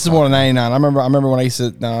on. Like this is more than 99. I remember when I used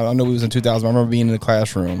to. I know we was in 2000. I remember being in the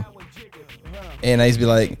classroom. And I used to be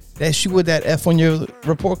like, that's you with that F on your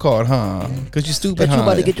report card, huh? Because you stupid, Bet huh? you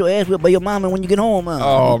about to get your ass whipped by your mama when you get home, huh?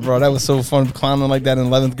 Oh, bro, that was so fun clowning like that in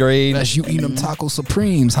 11th grade. That's you eating them taco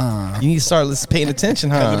supremes, huh? You need to start paying attention,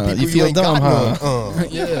 huh? You feel ain't dumb, got huh? none,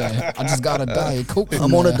 Yeah, I just got a diet Coke.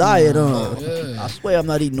 I'm on a diet, huh? I swear I'm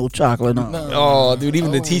not eating no chocolate, huh? Oh, dude,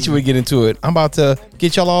 even the teacher would get into it. I'm about to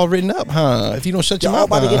get y'all all written up, huh? If you don't shut your Y'all mouth,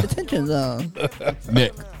 about to huh? get detention, huh?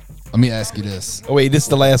 Nick, let me ask you this. Oh, wait, this is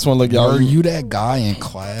the last one. Look, y'all. Are you that guy in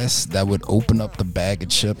class that would open up the bag of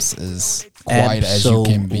chips as quiet as you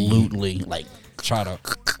can be? Absolutely. Like, Try to.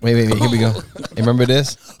 Wait, here we go. Hey, remember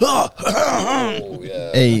this?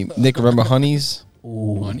 Hey, Nick, remember Honeys?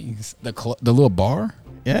 Honeys. The little bar?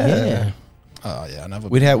 yeah. Oh yeah, I never.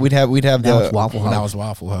 We'd have Now the it's Waffle That House. was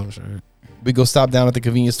Waffle House. Right? we go stop down at the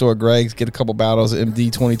convenience store at Greg's, get a couple bottles of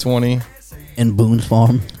MD 2020, In Boone's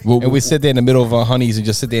Farm. and we sit there in the middle of Honeys and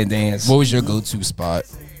just sit there and dance. What was your go-to spot?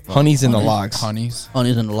 Honeys in the locks. Honeys.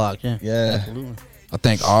 Honey's in the lock, yeah. Yeah. Absolutely. I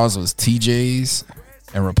think ours was TJ's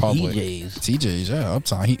and Republic. TJ's. TJ's, yeah,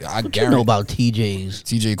 Uptown. I What you guarantee. know about TJ's?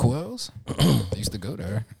 TJ Quills? I used to go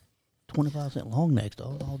there. 25-cent long necks,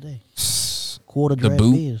 dog, all day. Quarter The draft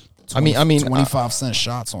boot. beers. I mean, 25-cent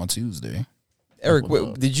shots on Tuesday. Eric,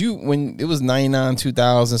 did you, when it was 99,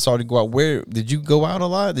 2000, started to go out, where, did you go out a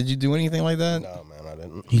lot? Did you do anything like that? No, man, I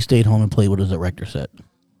didn't. He stayed home and played with his erector set.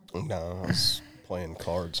 No, I was playing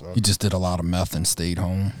cards, man. He just did a lot of meth and stayed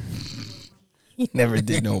home. He never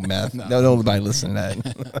did no math. No, nobody listen to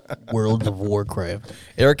that. Worlds of Warcraft.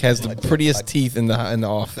 Eric has the prettiest teeth in the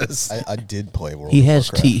office. I did play World He of has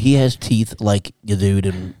Warcraft. teeth. He has teeth like your dude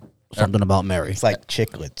in something about Mary. It's like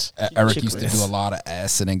chiclets. Eric used to do a lot of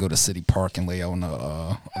acid and go to City Park and lay on the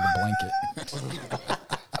blanket.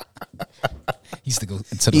 He used to go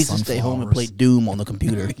into the He used to stay home and play sunflowers. Doom on the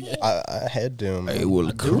computer. I had Doom. It will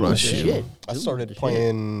Doom was crush the you. shit. I started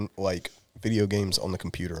playing like video games on the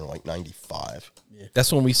computer in like '95.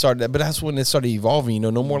 That's when we started that, but that's when it started evolving. You know,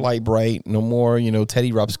 no more Light Bright, no more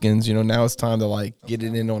Teddy Ruxpins. You know, now it's time to like get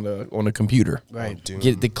it in on the computer. Right. Doom,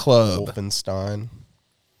 Get the club. Wolfenstein,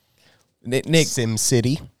 Nick, Sim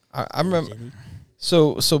City. I remember.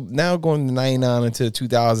 So now going to 99 into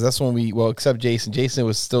 2000, that's when except Jason. Jason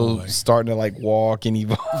was still starting to like walk and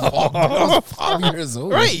evolve. 5 years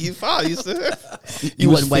old. Right, you five. You still,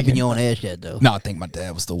 You wasn't wiping your own ass yet, though. No, I think my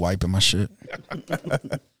dad was still wiping my shit.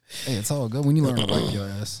 Hey, it's all good when you learn to wipe your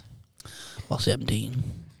ass. About 17.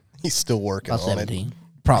 He's still working About on 17.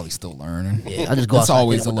 Probably still learning. Yeah, I just go That's outside,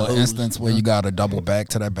 always hit a it with little the hose. instance where you got to double back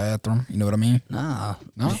to that bathroom. You know what I mean? Nah.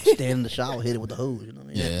 No? Stand in the shower, hit it with the hose. You know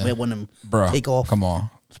what I mean? Yeah. We had one of them Bruh, take off come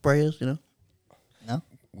on. sprayers, you know? No?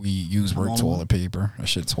 We use work on. toilet paper. That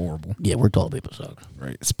shit's horrible. Yeah, we're toilet paper sucks.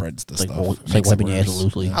 Right? It spreads the It's like, stuff. it's like Makes it wiping your ass worse.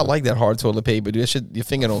 loosely. I like that hard toilet paper, dude. That shit, your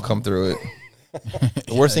finger don't come through it.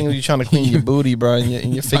 The worst thing is you're trying to clean your booty, bro, and your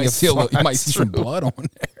You finger might see, you might flies see some through. blood on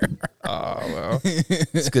there. Oh, well.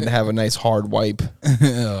 It's good to have a nice hard wipe.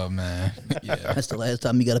 Oh, man. Yeah. That's the last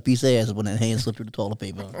time you got a piece of ass when that hand slipped through the toilet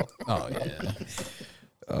paper. Oh, yeah.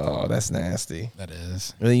 Oh, that's nasty. That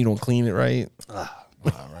is. And then you don't clean it right. All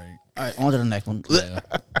right. All right, on to the next one. Yeah.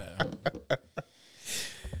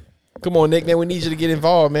 Come on, Nick, man. We need you to get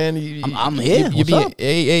involved, man. I'm here. What's up?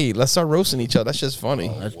 Hey, let's start roasting each other. That's just funny.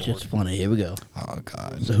 That's just funny. Here we go. Oh,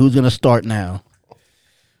 God. So who's going to start now?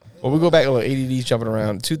 Well, we go back a little ADD jumping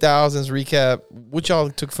around. 2000s recap. What y'all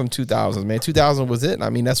took from 2000s, man? 2000 was it. I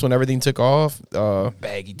mean, that's when everything took off.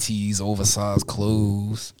 Baggy tees, oversized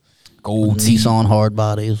clothes, gold teeth, Nissan hard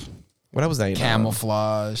bodies. What was that?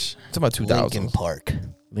 camouflage. It's about 2000. Lincoln Park.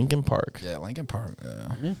 Lincoln Park. Yeah, Lincoln Park.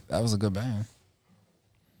 Yeah. That was a good band.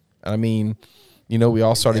 I mean, we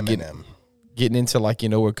all started Eminem. getting into like,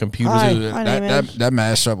 where computers. Hi. Dude, my that, name that, is- that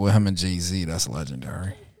mashup with him and Jay-Z, that's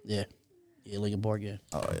legendary. Yeah. Yeah, Lincoln Park, yeah.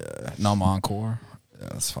 Oh, yeah. Numb Encore. Yeah,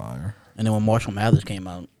 that's fire. And then when Marshall Mathers came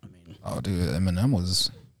out, I mean, Oh, dude, Eminem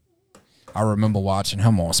was... I remember watching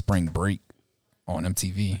him on Spring Break on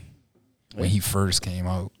MTV when he first came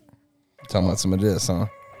out. Talking about some of this, huh?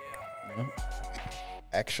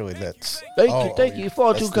 Actually, that's. Thank you,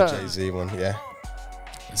 far that's too the kind. Jay-Z one, yeah.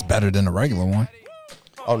 It's better than the regular one.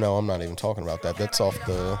 Oh no, I'm not even talking about that. That's off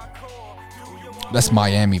the. That's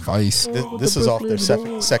Miami Vice. This is off their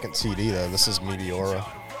second CD though. This is Meteora.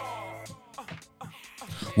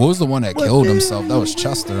 What was the one that killed himself? That was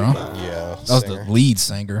Chester, huh? Yeah, That was singer. the lead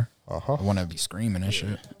singer. Uh-huh. The one that be screaming and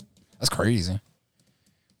shit. That's crazy.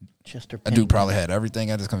 Chester That dude probably had everything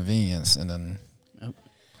at his convenience, and then Yep.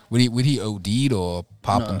 would he OD'd or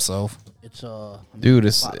popped himself? It's Dude,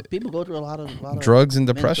 it's people go through a lot of drugs and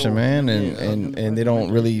depression, mental- man, yeah, and they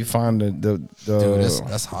don't really find the Dude,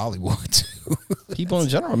 that's Hollywood too. people in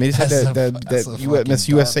general. I mean, they said That's a fucking Miss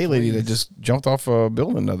USA dark lady that place. just jumped off a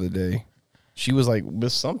building the other day. She was like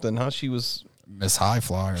Miss something, huh? She was Miss High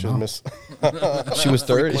Flyer. Should No? miss. 30. She was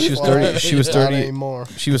 30. She was Not 30. anymore.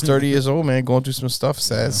 She was 30 years old, man, going through some stuff.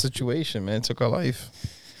 Sad situation, man. Took her life.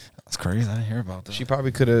 That's crazy. I didn't hear about that. She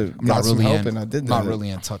probably could have I'm got not some really help, in, and I did not that. really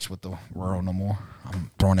in touch with the world no more. I'm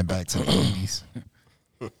throwing it back to the 80s.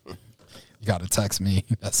 You got to text me.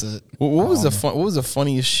 That's it. What was What was the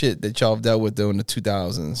funniest shit that y'all have dealt with though in the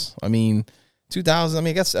 2000s? I mean, 2000. I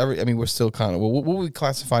mean, I guess we're still kind of. What would we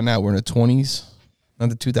classify now? We're in the 20s, not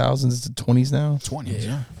the 2000s. It's the 20s now. 20s,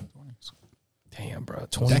 yeah. Damn, bro.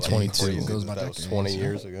 Decades. 2022. Crazy. Goes by That was decades, 20 yeah.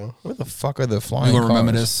 years ago. Where the fuck are the You flying gonna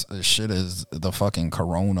remember cars? this shit is the fucking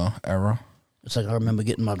Corona era. It's like I remember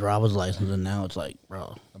getting my driver's license, and now it's like,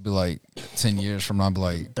 bro, I'll be like 10 years from now, I'll be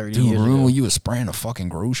like, 30 dude, years remember ago. when you was spraying the fucking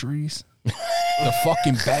groceries? The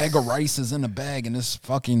fucking bag of rice is in the bag, and this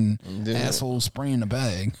fucking asshole spraying the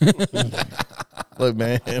bag. Look,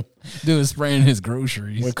 man. Dude is spraying his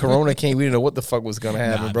groceries. When Corona came, we didn't know what the fuck was gonna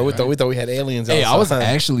happen, Nah, bro. dude, We thought we had aliens. Hey, I was outside.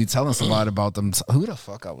 actually telling somebody about them. Who the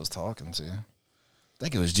fuck I was talking to? I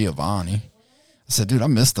think it was Giovanni. I said, dude, I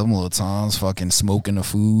missed them little times, fucking smoking the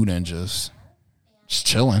food and just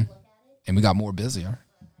chilling. And we got more busier.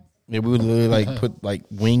 Yeah, we would literally like put like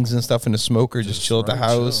wings and stuff in the smoker, just chill at the right,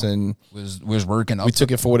 house, chill. and We was working. we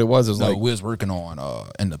took it for what it was. It was No, like we was working on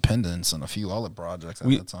Independence and a few other projects at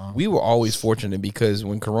that time. we were always fortunate because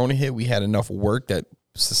when Corona hit, we had enough work that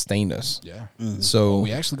sustained us. yeah. So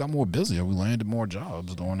We actually got more busier. We landed more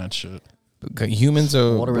jobs doing that shit. humans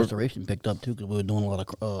are water restoration picked up too because we were doing a lot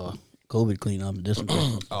of COVID cleanup and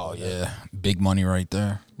disinfecting. Oh yeah, big money right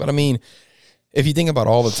there. But I mean, if you think about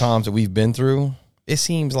all the times that we've been through, it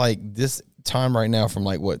seems like this time right now from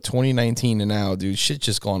like what 2019 to now, dude, shit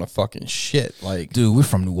just gone to fucking shit. Like, Dude, we're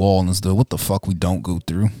from New Orleans, dude. What the fuck we don't go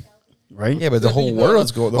through? Right? yeah, but the whole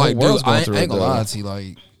world's going. The Like, whole world's dude, going I ain't through it. gonna Though. lie to you.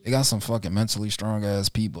 Like, they got some fucking mentally strong ass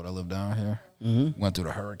people that live down here. Went through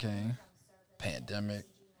the hurricane, pandemic,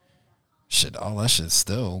 shit. All that shit's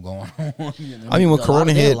still going on. You know? I mean, when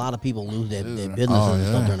Corona a hit, lot of people lose their businesses Oh, and yeah.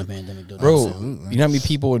 stuff during the pandemic. bro, Absolutely. you know how many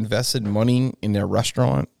people invested money in their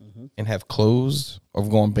restaurant and have closed or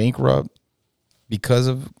gone bankrupt because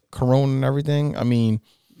of Corona and everything? I mean,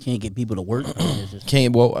 Can't get people to work. It's just-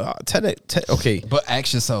 can't. Well, okay. But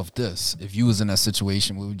ask yourself this: if you was in that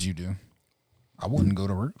situation, what would you do? I wouldn't go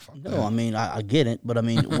to work. Fuck No, that. I mean I get it, but I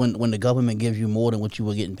mean when the government gives you more than what you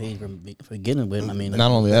were getting paid for getting with, I mean Not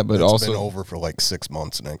only that, but It's also been over for like 6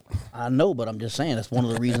 months, Nick. I know, but I'm just saying that's one of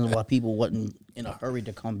the reasons why people wasn't in a hurry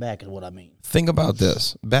to come back is what I mean. think about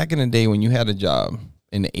this. Back in the day when you had a job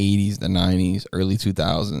in the 80s, the 90s, early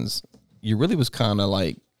 2000s, you really was kind of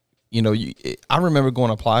like, you know, I remember going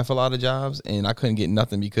to apply for a lot of jobs and I couldn't get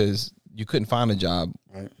nothing because you couldn't find a job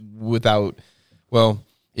without, well,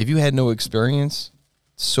 if you had no experience,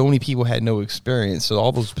 so many people had no experience. So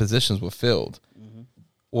all those positions were filled.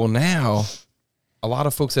 Well, now a lot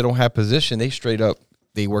of folks that don't have position, they straight up,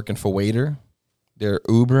 they working for waiter, they're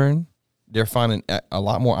Ubering, they're finding a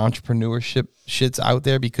lot more entrepreneurship shits out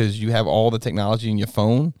there because you have all the technology in your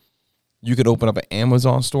phone. You could open up an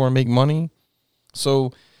Amazon store and make money.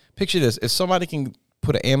 So picture this. If somebody can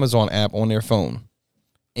put an Amazon app on their phone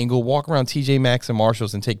and go walk around TJ Maxx and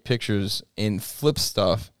Marshalls and take pictures and flip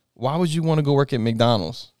stuff, why would you want to go work at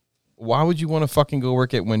McDonald's? Why would you want to fucking go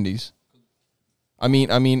work at Wendy's? I mean,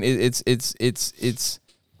 it's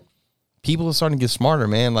people are starting to get smarter,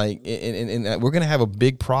 man. Like, and we're gonna have a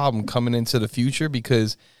big problem coming into the future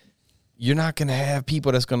because you're not gonna have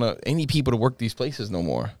people any people to work these places no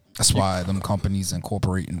more. That's why them companies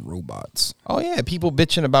incorporating robots. Oh yeah, people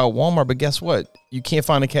bitching about Walmart, but guess what? You can't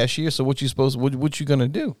find a cashier, so what you gonna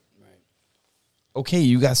do? Okay,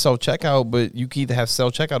 you got self checkout, but you can either have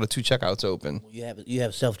self checkout or 2 checkouts open. You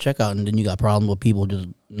have self checkout, and then you got problems with people just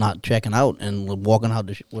not checking out and walking out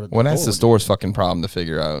with Well, that's the store. store's fucking problem to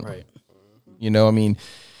figure out. Right. You know, I mean,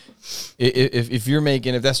 if you're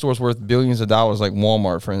making, if that store's worth billions of dollars, like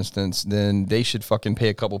Walmart, for instance, then they should fucking pay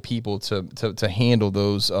a couple people to handle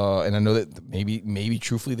those. And I know that maybe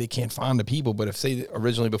truthfully they can't find the people, but if say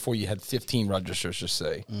originally before you had 15 registers, just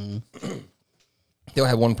say, they'll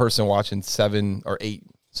have one person watching 7 or 8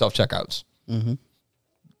 self checkouts.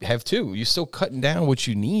 Have 2. You're still cutting down what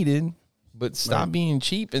you needed, but stop being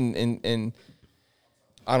cheap and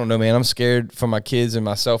I don't know, man. I'm scared for my kids and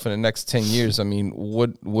myself in the next 10 years. I mean,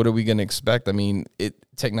 what are we going to expect? I mean,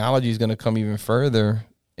 technology is going to come even further,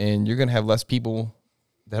 and you're going to have less people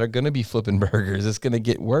that are going to be flipping burgers. It's going to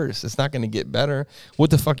get worse. It's not going to get better.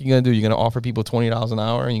 What the fuck are you going to do? You're going to offer people $20 an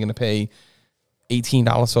hour, and you're going to pay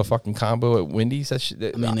 $18 for a fucking combo at Wendy's. That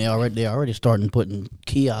shit. I mean, they already starting putting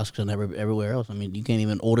kiosks and everywhere else. I mean, you can't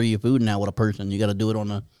even order your food now with a person. You got to do it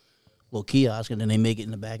on a little kiosk, and then they make it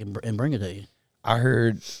in the back and bring it to you. I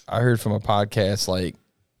heard from a podcast like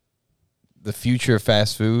the future of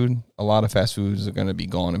fast food. A lot of fast foods are going to be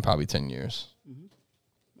gone in probably 10 years.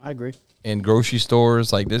 I agree. In grocery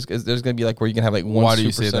stores, like there's going to be like where you can have like one. Why do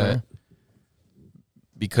you Super say Center. that?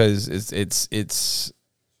 Because it's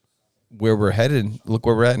where we're headed. Look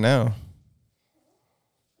where we're at now.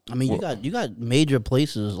 I mean, you got major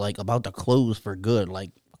places like about to close for good,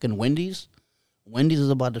 like fucking Wendy's. Wendy's is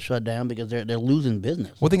about to shut down because they're losing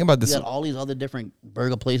business. Well, think about You this. got all these other different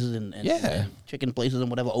burger places and chicken places and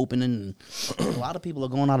whatever opening. And a lot of people are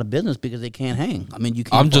going out of business because they can't hang. I mean, you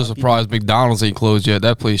can't. I'm just surprised McDonald's ain't closed yet.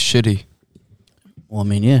 That place shitty. Well, I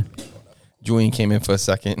mean, yeah. Julian came in for a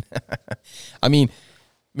second. I mean,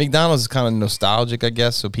 McDonald's is kind of nostalgic, I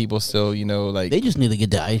guess. So people still, like They just need to get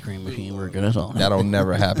the ice cream machine working. That's all. that'll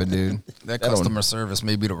never happen, dude. That customer service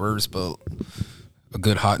may be the worst, but a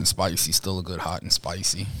good hot and spicy, still a good hot and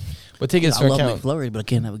spicy. But take it I into love account. McFlurries, but I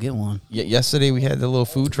can't ever get one. Yesterday we had the little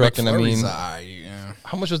food truck, and I mean, McFlurry's alright, yeah.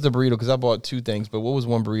 how much was the burrito? Because I bought two things, but what was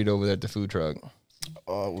one burrito over there at the food truck?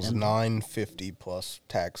 It was $9.50 plus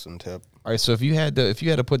tax and tip. All right, so if you had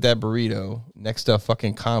to put that burrito next to a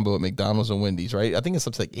fucking combo at McDonald's and Wendy's, right? I think it's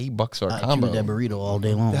up to like $8 for a I combo. chew that burrito all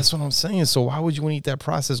day long. That's what I'm saying. So why would you want to eat that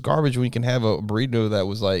processed garbage when you can have a burrito that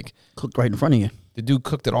was like cooked right in front of you. the dude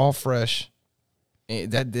cooked it all fresh?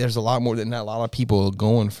 And that there's a lot more than that. A lot of people are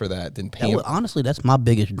going for that than paying. Honestly, that's my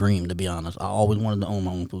biggest dream, to be honest. I always wanted to own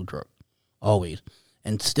my own food truck. Always.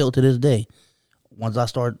 And still to this day, once I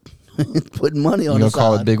start putting money on You the gonna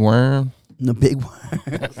call side, it Big Worm? the big one.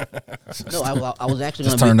 No, I was actually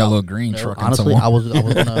Just gonna turn that little green truck honestly, into I one.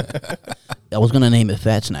 I was gonna name it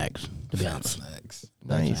Fat Snacks, to be honest. Snacks.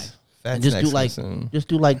 Nice. Fat And just do snacks like soon.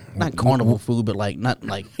 not carnival food, but like not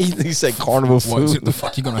like He said carnival What food. the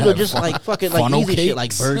fuck you gonna you know, have? just like fucking like funnel easy shit like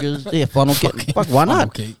cakes? burgers. Yeah, funnel cake. Fuck, why funnel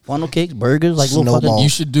not? cake. Funnel cakes, burgers, like little Snowball. fucking You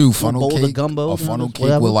should do funnel bowls of cake, gumbo, a funnel just cake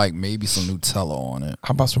whatever. with like maybe some Nutella on it.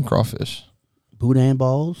 How about some crawfish? boudin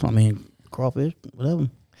balls. I mean crawfish, whatever.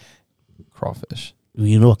 Crawfish.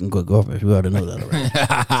 You know I can cook crawfish. We already know that already.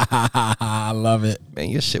 I love it. Man,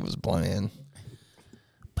 your shit was bland.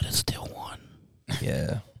 But it's still one.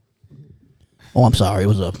 Yeah. Oh, I'm sorry. It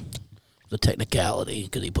was a technicality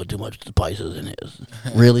because he put too much spices in his.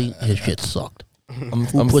 Really, his shit sucked.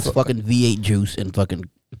 Who puts fucking V8 juice in fucking?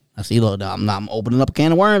 I see. Look, I'm opening up a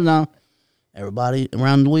can of worms now. Everybody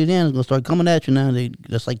around Louisiana is gonna start coming at you now. They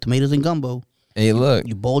just like tomatoes and gumbo. Hey, look.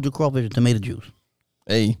 You boiled your crawfish in tomato juice.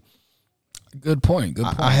 Hey. Good point. Good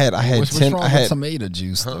point. I had What's 10. wrong I had with tomato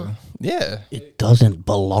juice though? Yeah. It doesn't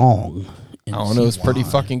belong. I don't know. It's pretty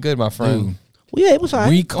fucking good, my friend. Dude, Well, yeah, it was alright.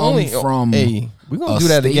 we come from Hey, we're gonna a do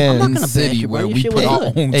that state again. I'm not and gonna bash city you, bro. where Your we shit put was our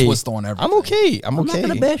good. own Hey, twist on everything. I'm okay. I'm I'm okay. not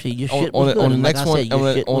gonna bash you. Your shit was good. On the And like next I one, said,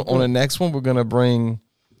 your shit was on the good. next one, we're gonna bring.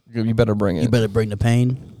 You better bring it. You better bring the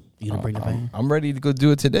pain. You gonna bring the pain? I'm ready to go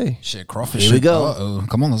do it today. Shit, crawfish. Here we shit. go. Uh-oh.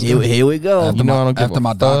 Come on, let's Here, go. here we go. After You know I don't give after a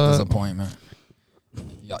my doctor's fuck. appointment.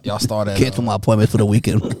 Y'all started. Cancel my appointment for the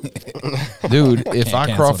weekend. Dude, if Can't I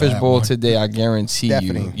cancel crawfish that bowl one. today, I guarantee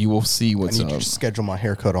Stephanie, you will see I what's need you up. to schedule my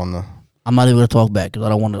haircut on the. I'm not even gonna talk back because I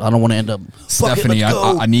don't want to end up. Stephanie, let's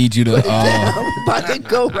go. I need you to. I'm about to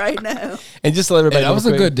go right now. And just to let everybody Hey, that know was a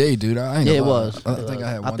quick, good day, dude. I ain't Yeah, it gonna lie. was. I think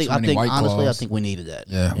I had one too I many think White honestly, I Claws. think we needed that.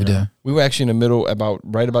 Yeah, we did. We were actually in the middle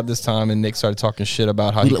right about this time, and Nick started talking shit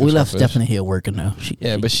about how We he left cooks crawfish. Stephanie here working now.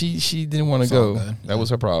 Yeah, but she didn't want to all go. good. That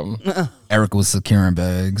was her problem. Eric was securing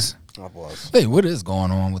bags. I was Hey, what is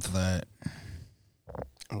going on with that?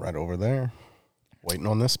 right over there, waiting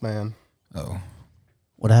on this man. Oh,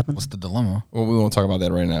 What happened? what's the dilemma? Well, we won't talk about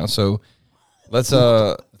that right now. So let's It's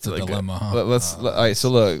a dilemma, huh? all right. So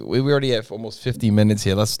look, we already have almost 50 minutes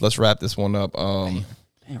here. Let's wrap this one up. Damn,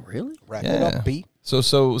 really? Wrap it Yeah. up, B.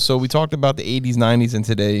 So we talked about the 80s, 90s, and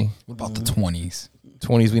today What about the 20s?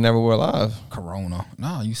 20s. We never were alive. Corona.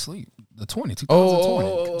 Nah, you sleep. The 20, 2020.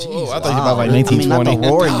 Oh, Jeez. I thought you about like I mean, not the 1920.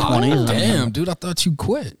 roaring God 20s. damn, dude, I thought you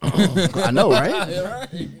quit. I know,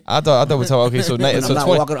 right? I thought we were talking. Okay, so I'm so not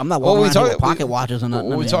 20, walking. I'm not Well, walking we around here with talking- pocket watches and nothing.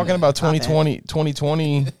 When I we're mean, talking about top hat.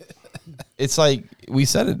 2020, it's like we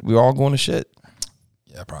said it. We're all going to shit.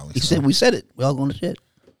 Yeah, probably. He So. said we said it. We all going to shit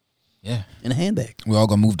Yeah, in a handbag. we all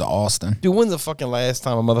gonna move to Austin. Dude, when's the fucking last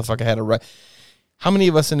time a motherfucker had a right? How many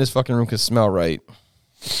of us in this fucking room can smell right?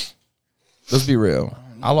 Let's be real.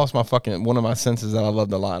 I lost my fucking one of my senses that I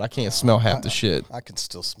loved a lot. I can't smell half the shit. I can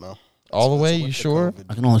still smell. All the way? Especially You with the sure? COVID.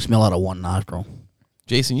 I can only smell out of one nostril.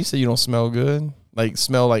 Jason, you said you don't smell good. Like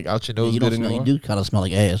smell like out your nose You good don't smell. You anymore? do kind of smell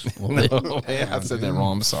like ass. A little bit. Oh, man, I said that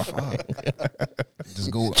wrong. I'm sorry.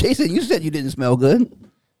 Just go. Jason, you said you didn't smell good.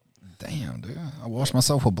 Damn, dude. I washed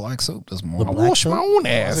myself with black soap this morning. I wash my own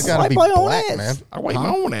It's ass. gotta be my own black, ass. man. I wipe my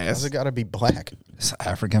own Why's ass. it gotta be black? It's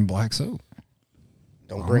African black soap.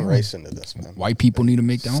 Don't bring race into this, man. White people need to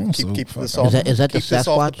make their own soap. Keep Fuck this off. off. Is that the Keep this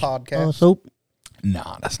off Sasquatch the podcast. soap?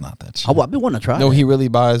 Nah, that's not that shit. I've been wanting to try. No, that. he really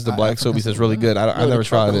buys the black soap. He says really good. I never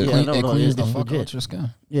tried it. Yeah, Clean- no, it no, cleans it's the fuck legit. out your skin.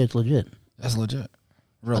 Yeah, it's legit. That's legit.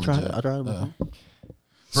 Real I tried legit. it. I tried it before.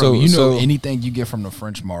 Bro, you know so- anything you get from the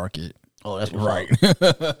French market. Oh, that's what's Right.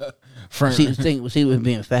 up. French, See, the thing with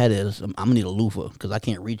being fat is I'm gonna need a loofah because I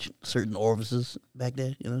can't reach certain orifices back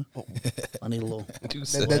there. You know, I need a little.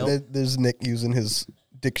 There's Nick using his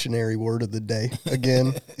dictionary word of the day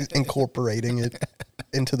again, incorporating it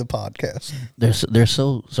into the podcast. They're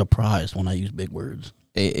so surprised when I use big words.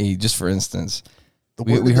 Just for instance, The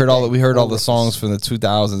we word of heard the all day, we heard all the orifice. songs from the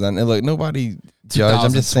 2000s, and look, nobody judge.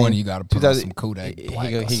 I'm just saying, you got to put on 2000 some Kodak Black.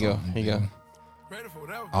 Here or you go. something, Here you go. dude.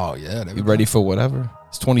 Oh yeah, there we You go. ready for whatever?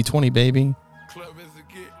 It's 2020, baby.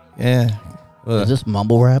 Yeah. Look. Is this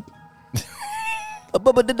mumble rap?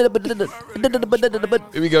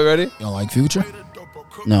 Here we go. Ready? You don't like Future?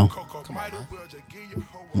 No.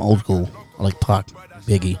 I'm old school. I like Pac,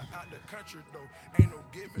 Biggie,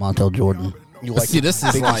 Montel Jordan. You like See, this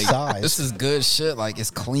is big like size. this is good shit. Like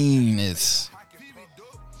it's clean. It's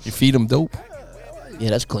You feed them dope. Yeah,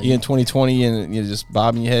 that's clean. You in 2020 and you're just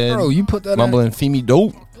bobbing your head, bro. You put that mumbling, "Feed me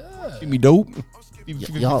dope, feed me dope,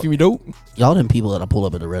 y'all- feed me dope." Y'all them people that I pull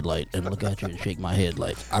up at the red light and look at you and shake my head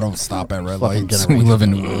like, I don't stop at red Fucking lights. We generation. live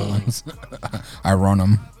in New Orleans. I run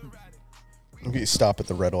them. If you stop at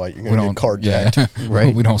the red light, you're We gonna don't get carjacked.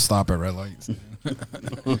 Right. We don't stop at red lights.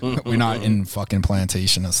 We're not in fucking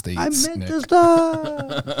plantation estates. I meant Nick. to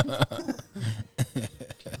stop.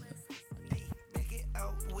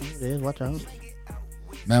 Yeah, watch out.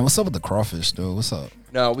 Man, what's up with the crawfish, dude? What's up?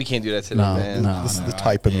 No, we can't do that today, No, man. no. This is the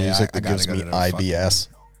type of Yeah, music I that gotta gives go me to the fucking- IBS.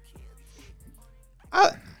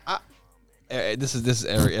 This is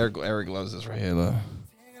Eric. Eric loves this right here. Look.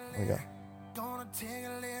 We got-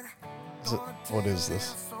 What is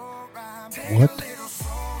this? What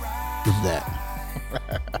is that?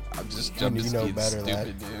 I'm just You know being better than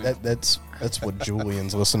stupid, dude. that. That's what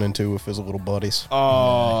Julian's listening to with his little buddies.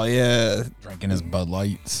 Oh yeah. Drinking his Bud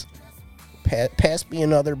Lights. Pass me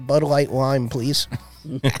another Bud Light lime, please.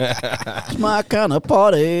 It's my kind of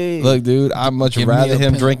party. Look, dude, I'd much Give me rather a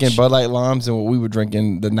him pinch. drinking Bud Light Limes than what we were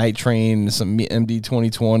drinking, the Night Train, some MD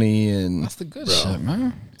 2020, and That's the good shit,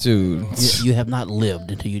 man. dude, You have not lived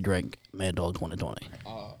until you drank Mad Dog 2020.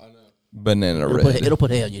 Banana It'll Red, put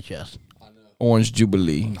hair on your chest. Orange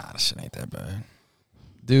Jubilee, Nah, this shit ain't that bad.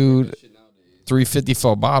 dude. $3.50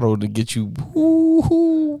 for a bottle to get you.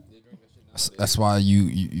 Woo-hoo. That's why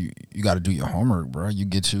you got to do your homework, bro. You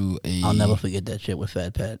get you a. I'll never forget that shit with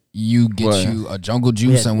Fat Pat. You get What? you a jungle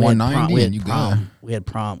juice and 190, and you good. We had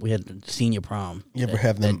prom. We had the senior prom. You ever that-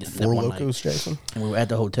 have them that Four one night. Locos, Jason? And we were at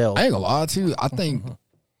the hotel. I ain't gonna lie to you.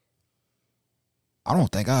 I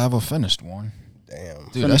don't think I ever finished one. Damn.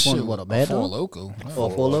 Dude, Finished that one, shit what, a Bad Four Dog? Loco. Oh,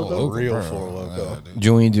 Four Loko? Real bro. Four Loko. Yeah, dude.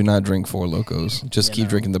 Julian, do not drink Four Locos. Just keep no.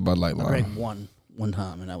 drinking the Bud Light I drank Lime. one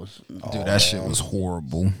time, and that was. Dude, that shit was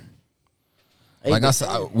horrible. Hey, Like I but-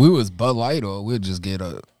 said, we was Bud Light, or we'll just get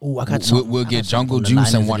a. Ooh, I got we'll- something. we'll I get got something jungle from the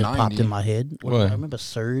juice and 90s that just popped 190. in my head. What? I remember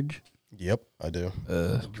Surge. Yep, I do.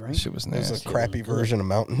 That drink? shit was It was nasty. a crappy version of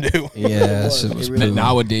Mountain Dew. Yeah, that shit was. It really poo.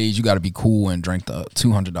 Nowadays, you got to be cool and drink the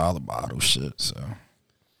 $200 bottle shit. So,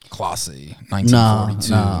 Classe Nah,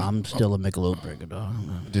 1942. I'm still a Michelob drinker, dog.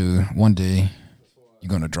 Dude, one day you're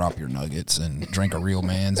gonna drop your nuggets and drink a real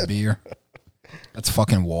man's beer. That's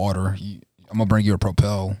fucking water. I'm gonna bring you a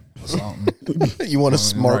Propel or something. You want a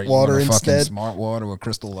smart Right, you water want a fucking instead? Smart water with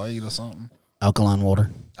Crystal Light or something. Alkaline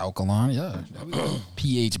water. Alkaline, yeah. There we go.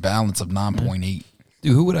 pH balance of 9.8.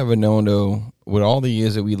 Dude, who would ever known though, with all the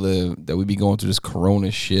years that we live, that we'd be going through this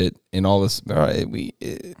Corona shit and all this? All right,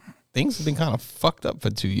 things have been kind of fucked up for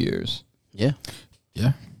 2 years. Yeah.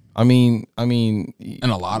 Yeah. I mean,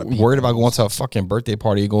 And a lot of people. worried about going to a fucking birthday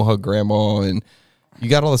party, go hug grandma, and you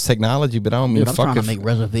got all this technology, but I don't mean Dude, I'm fuck trying it. to make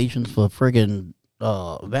reservations for friggin'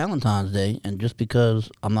 Valentine's Day, and just because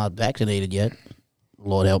I'm not vaccinated yet,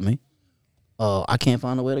 Lord help me, I can't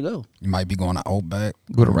find a way to go. You might be going to Outback.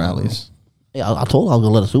 Go to rallies. Yeah, I told her I was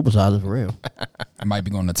gonna let her supersize it for real. You might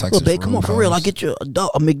be going to Texas. Look, babe, come on, for real. I'll get you a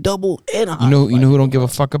McDouble and a hot. You know who don't give a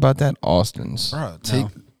fuck about that? Austin's. Bro, take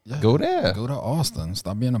yeah, Go there. Go to Austin.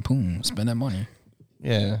 Stop being a poon. Spend that money.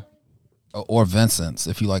 Yeah. Or Vincent's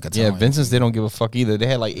if you like Italian. Yeah, Vincent's, they don't give a fuck either. They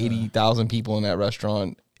had like 80,000 people in that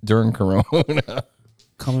restaurant during Corona.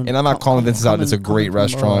 And I'm not calling Vince's out. It's a great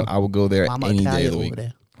restaurant. I will go there Mama any day Italia of the over week.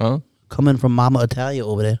 there. Huh? Coming from Mama Italia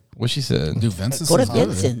over there. What she said? Dude, Vincent's Go to is good.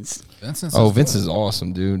 Vincent's. Vincent's Oh, is Vince good. is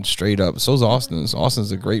awesome, dude. Straight up. So's Austin's.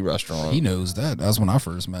 Austin's a great restaurant. He knows that. That's when I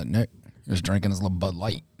first met Nick. He was drinking his little Bud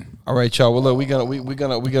Light. All right, y'all. Well, look,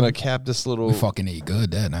 we're gonna cap this little We fucking ate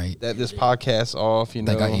good that night. this podcast off. You I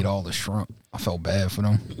know, think I ate all the shrimp. I felt bad for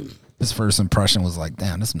them. His first impression was like,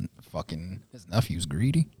 damn, this fucking, his nephew's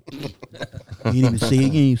greedy. You didn't even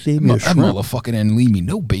see me. That motherfucker didn't leave me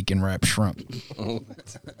no bacon wrapped shrimp. I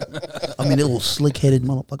mean, that little slick headed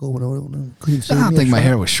motherfucker over there. Couldn't see I me. think my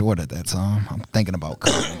hair was short at that time. I'm thinking about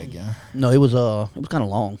cutting it again. No, it was kind of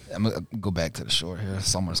long. I'm gonna go back to the short hair.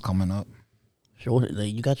 Summer's coming up. Short.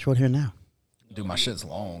 You got short hair now. Dude, my shit's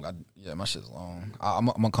long. My shit's long. I'm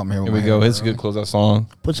gonna come here with here we my go. hair It's a early. good closeout song.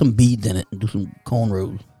 Put some beads in it and do some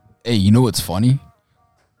cornrows. Hey, you know what's funny?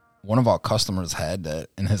 One of our customers had that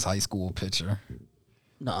in his high school picture.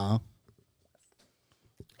 Nuh-uh.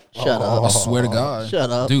 Shut up. I swear to God. Shut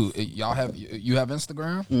up. Dude, y'all have you have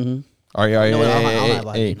Instagram? Mm-hmm. All right, No, I don't hey,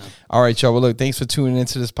 have hey. IG, no. All right, y'all. Well, look, thanks for tuning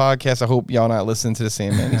into this podcast. I hope y'all not listening to the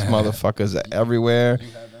same man. These motherfuckers are everywhere.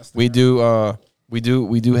 We do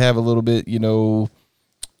have a little bit, you know,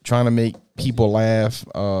 trying to make people laugh.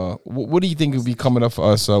 What do you think would be coming up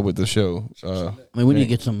for us with the show? I mean, we need to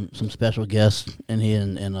get some special guests in here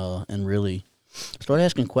and really start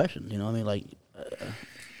asking questions. You know, I mean, like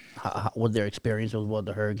what their experience was with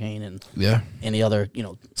the hurricane and Yeah. any other, you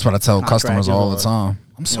know, That's what I tell customers all the contractors time.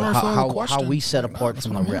 I'm you know, sorry for all the questions. how we set apart That's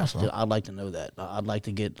from what the I'm here rest. for. I'd like to know that. I'd like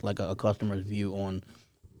to get like a customer's view on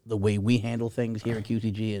the way we handle things here at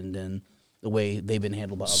QTG and then the way they've been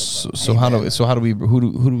handled by other clubs. So how do we who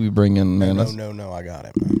do we bring in, man? No, I got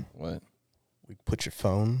it, man. What? We put your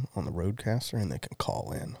phone on the roadcaster and they can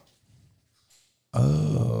call in.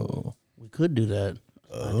 Oh. We could do that.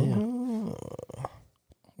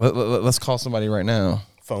 Let's call somebody right now.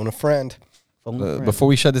 Phone a friend. Phone a friend. Before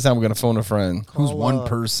we shut this down, we're gonna phone a friend. Who's Call, one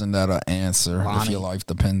person that'll answer if Lonnie. your life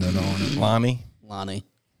depended on it? Lonnie. Lonnie's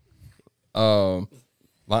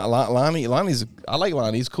Lonnie's. I like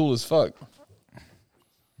Lonnie. He's cool as fuck.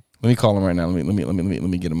 Let me call him right now. Let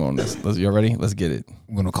me get him on this. You ready? Let's get it.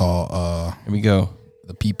 I'm gonna call Here we go.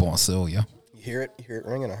 the people on Celia. You hear it? You hear it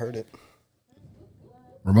ringing? I heard it.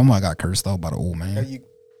 Remember I got cursed out by the old Now man? you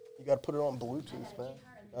got to put it on Bluetooth, man.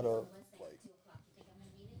 Gotta, like,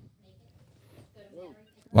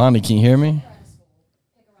 Lonnie, can you hear me?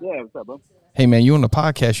 Yeah, what's up, bro? Hey man, you on the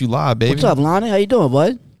podcast? You live, baby? What's up, Lonnie? How you doing,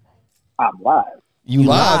 bud? I'm live. You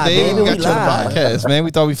live, baby? baby, We we got you on live. the podcast, man.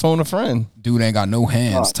 We thought we phoned a friend. Dude ain't got no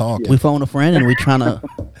hands talking. We phone a friend and we trying to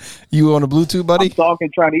You on the Bluetooth, buddy? Talking,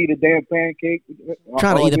 trying to eat a damn pancake.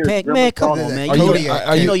 trying to All I eat a hear is pancake. grandma Man, come talking. on, man. Are You know you- that-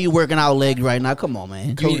 are you you- know you working out legs right now. Come on,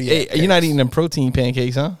 man. You're not eating them protein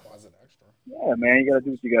pancakes, huh? Yeah, man, you gotta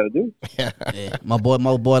do what you gotta do. Yeah, my boy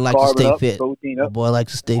likes to Carb it stay up, fit. protein My up. boy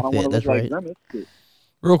likes to stay I don't fit. want to That's look like right. grandma. Shit.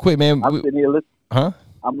 Real quick, man. I'm sitting here listening. Huh?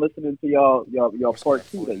 I'm listening to y'all part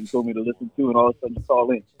 2 that you told me to listen to, and all of a sudden you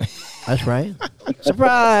call in. That's right.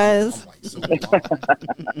 Surprise.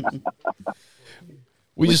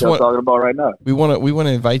 We What just y'all want talking about right now? we want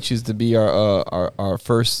to invite you to be our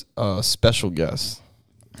first special guest.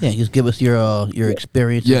 Yeah, just give us your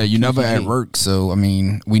experience. Yeah, at you never QCG. at work, so I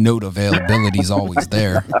mean, we know the availability's always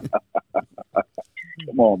there.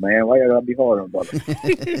 Come on, man. Why y'all gotta be hard on brother?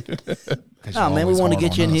 Nah, man, we want to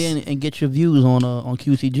get you in here and get your views on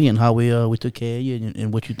QCG and how we took care of you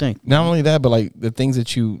and what you think. Not only that, but like the things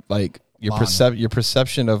that you like your Lonnie. your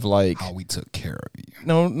perception of like How we took care of you.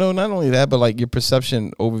 no, not only that, but like your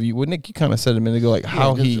perception overview. What Nick, you kind of said a minute ago, like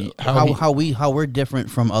how we're different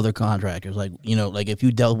from other contractors. Like, you know, like if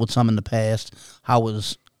you dealt with some in the past, how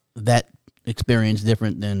was that experience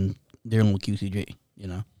different than dealing with QCG? You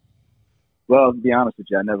know. Well, to be honest with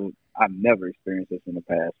you, I've never experienced this in the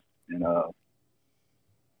past, and I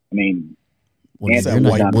mean, Well, Anthony you're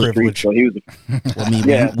not- was down the well, street, so he was. I mean,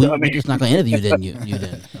 Yeah, we, I we're mean- just not going to interview then you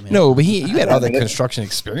didn't. I mean, No, but you had other mean, it- construction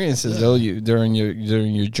experiences though during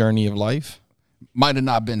your journey of life. Might have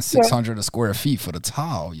not been 600 a square feet for the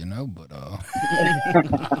tile, you know, but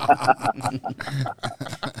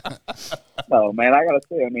No, man, I gotta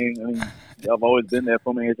say, I mean, y'all have always been there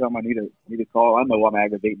for me anytime I need a call. I know I'm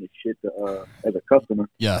aggravating as shit as a customer,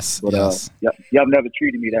 yes, but yes. y'all never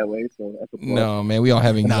treated me that way, so that's a plus. No, man, we all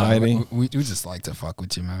have anxiety. Nah, we just like to fuck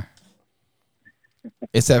with you, man.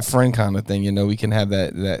 It's that friend kind of thing, you know. We can have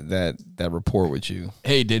that rapport with you.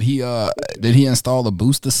 Hey, did he install the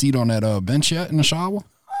booster seat on that bench yet in the shower?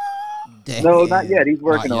 No, not yet. He's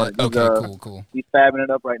working on it. He's, Okay, cool. He's fabbing it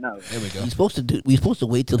up right now. There we go. We're supposed to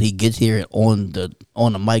wait till he gets here on the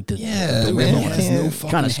mic to Yeah, to man, rip he on it. has no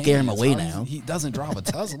Trying to scare him away hands. now. He doesn't drive a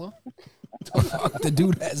Tesla. The fuck? The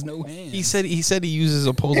dude has no hands. He said he uses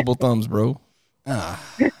opposable thumbs, bro. I've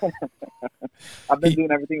been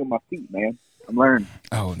doing everything with my feet, man. I'm learning.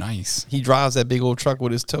 Oh, nice. He drives that big old truck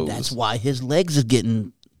with his toes. That's why his legs is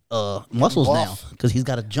getting muscles now, because he's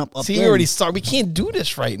got to jump up. See, we already started. We can't do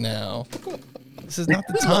this right now. This is not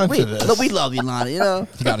the time for this. Look, we love you, Lonnie. You know,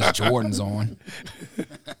 He got his Jordans on.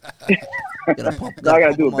 I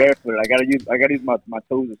gotta do it barefoot. I gotta use my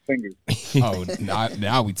toes as fingers. Oh,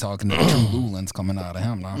 now we talking to the true Lulans coming out of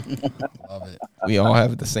him now. Love it. We all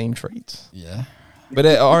have the same traits. Yeah. But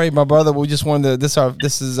all right, my brother, we just wanted to.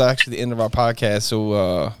 This is actually the end of our podcast.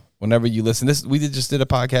 So whenever you listen, we just did a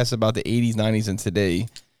podcast about the 80s, 90s, and today,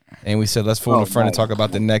 and we said let's phone a friend and talk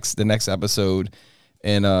about the next episode.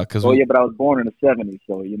 And because but I was born in the '70s,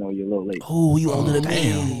 so you're a little late. Oh, you older than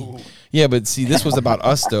me. yeah, but see, this was about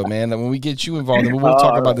us though, man. Like, when we get you involved, then we will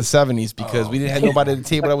talk about the '70s because we didn't have nobody at the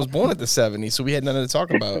table that was born at the '70s, so we had nothing to talk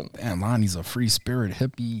about. Damn, Lonnie's a free spirit,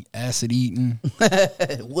 hippie, acid eating.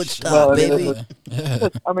 Woodstock, baby.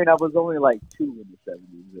 I mean, I was only like 2 in the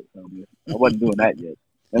 '70s. I wasn't doing that yet.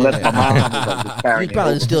 Unless my mom was like just carrying He's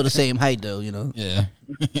probably it over. still the same height, though. You know. Yeah.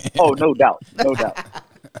 Oh, no doubt.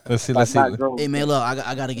 Let's see. Hey man, look,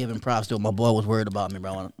 I gotta give him props. Though my boy was worried about me,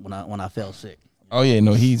 bro, when I fell sick. Oh yeah,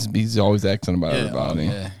 no, he's always asking about everybody.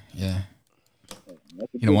 Yeah.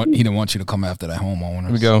 He didn't want you to come after that homeowner.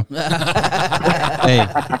 Here we go. Hey,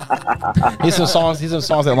 here's some songs.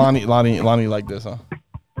 that Lonnie like this, huh?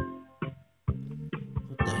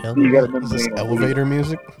 What the hell? You gotta Is this remember elevator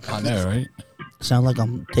music? I know, right? Sounds like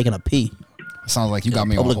I'm taking a pee. It sounds like you got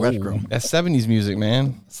me on Public hold. restroom. That's '70s music,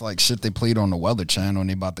 man. It's like shit they played on the Weather Channel and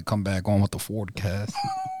they about to come back on with the forecast.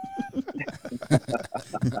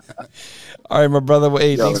 All right, my brother. Well,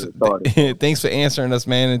 hey, Yo, thanks for answering us,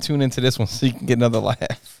 man, and tune into this one so you can get another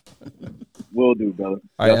laugh. Will do, brother.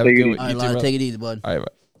 All right, have a Take it good easy. one. All You right, too, Lonnie, brother. take it easy, bud. All right,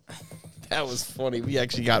 that was funny. We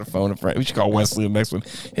actually got a phone a friend. We should call Wesley the next one.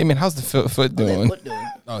 Hey man, how's the foot doing? What doing?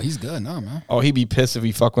 Oh, he's good now, man. Oh, he'd be pissed if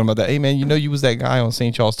we fuck with him about that. Hey man, you know you was that guy on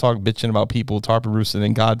St. Charles Talk bitching about people tarpon roosting, and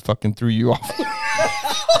then God fucking threw you off.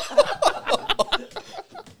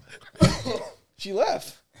 She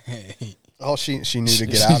left. Oh, she knew to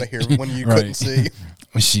get out of here when you Right. couldn't see.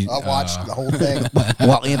 She, I watched the whole thing.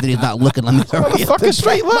 While Anthony's not looking, let me hurry up. Fucking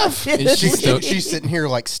straight left. She's sitting here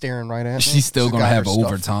like staring right at me. she's still She's gonna got her have stuff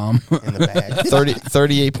overtime. in the bag.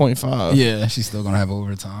 38.5. Yeah, she's still gonna have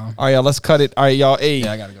overtime. All right, y'all, let's cut it. All right, y'all. Hey,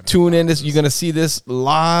 Yeah, I gotta go to tune in. You're gonna see this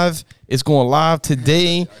live. It's going live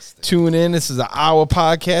today. Tune in. This is an hour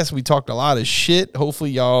podcast. We talked a lot of shit. Hopefully,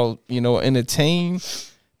 y'all, entertain.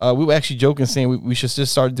 We were actually joking, saying we should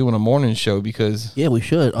just start doing a morning show because Yeah, we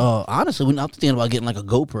should. Honestly, we're not thinking about getting like a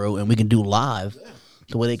GoPro and we can do live,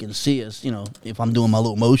 the way they can see us. If I'm doing my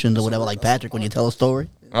little motions or whatever, like Patrick when you tell a story.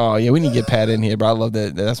 oh yeah, we need to get Pat in here, bro. I love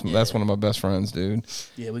that. That's one of my best friends, dude.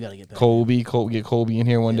 Yeah, we gotta get Patrick. Get Colby in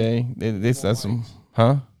here one day. That's some,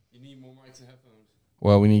 huh? You need more mics and headphones.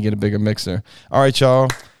 Well, we need to get a bigger mixer. All right, y'all.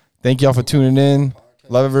 Thank y'all for tuning in.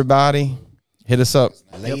 Love everybody. Hit us up.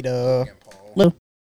 Later.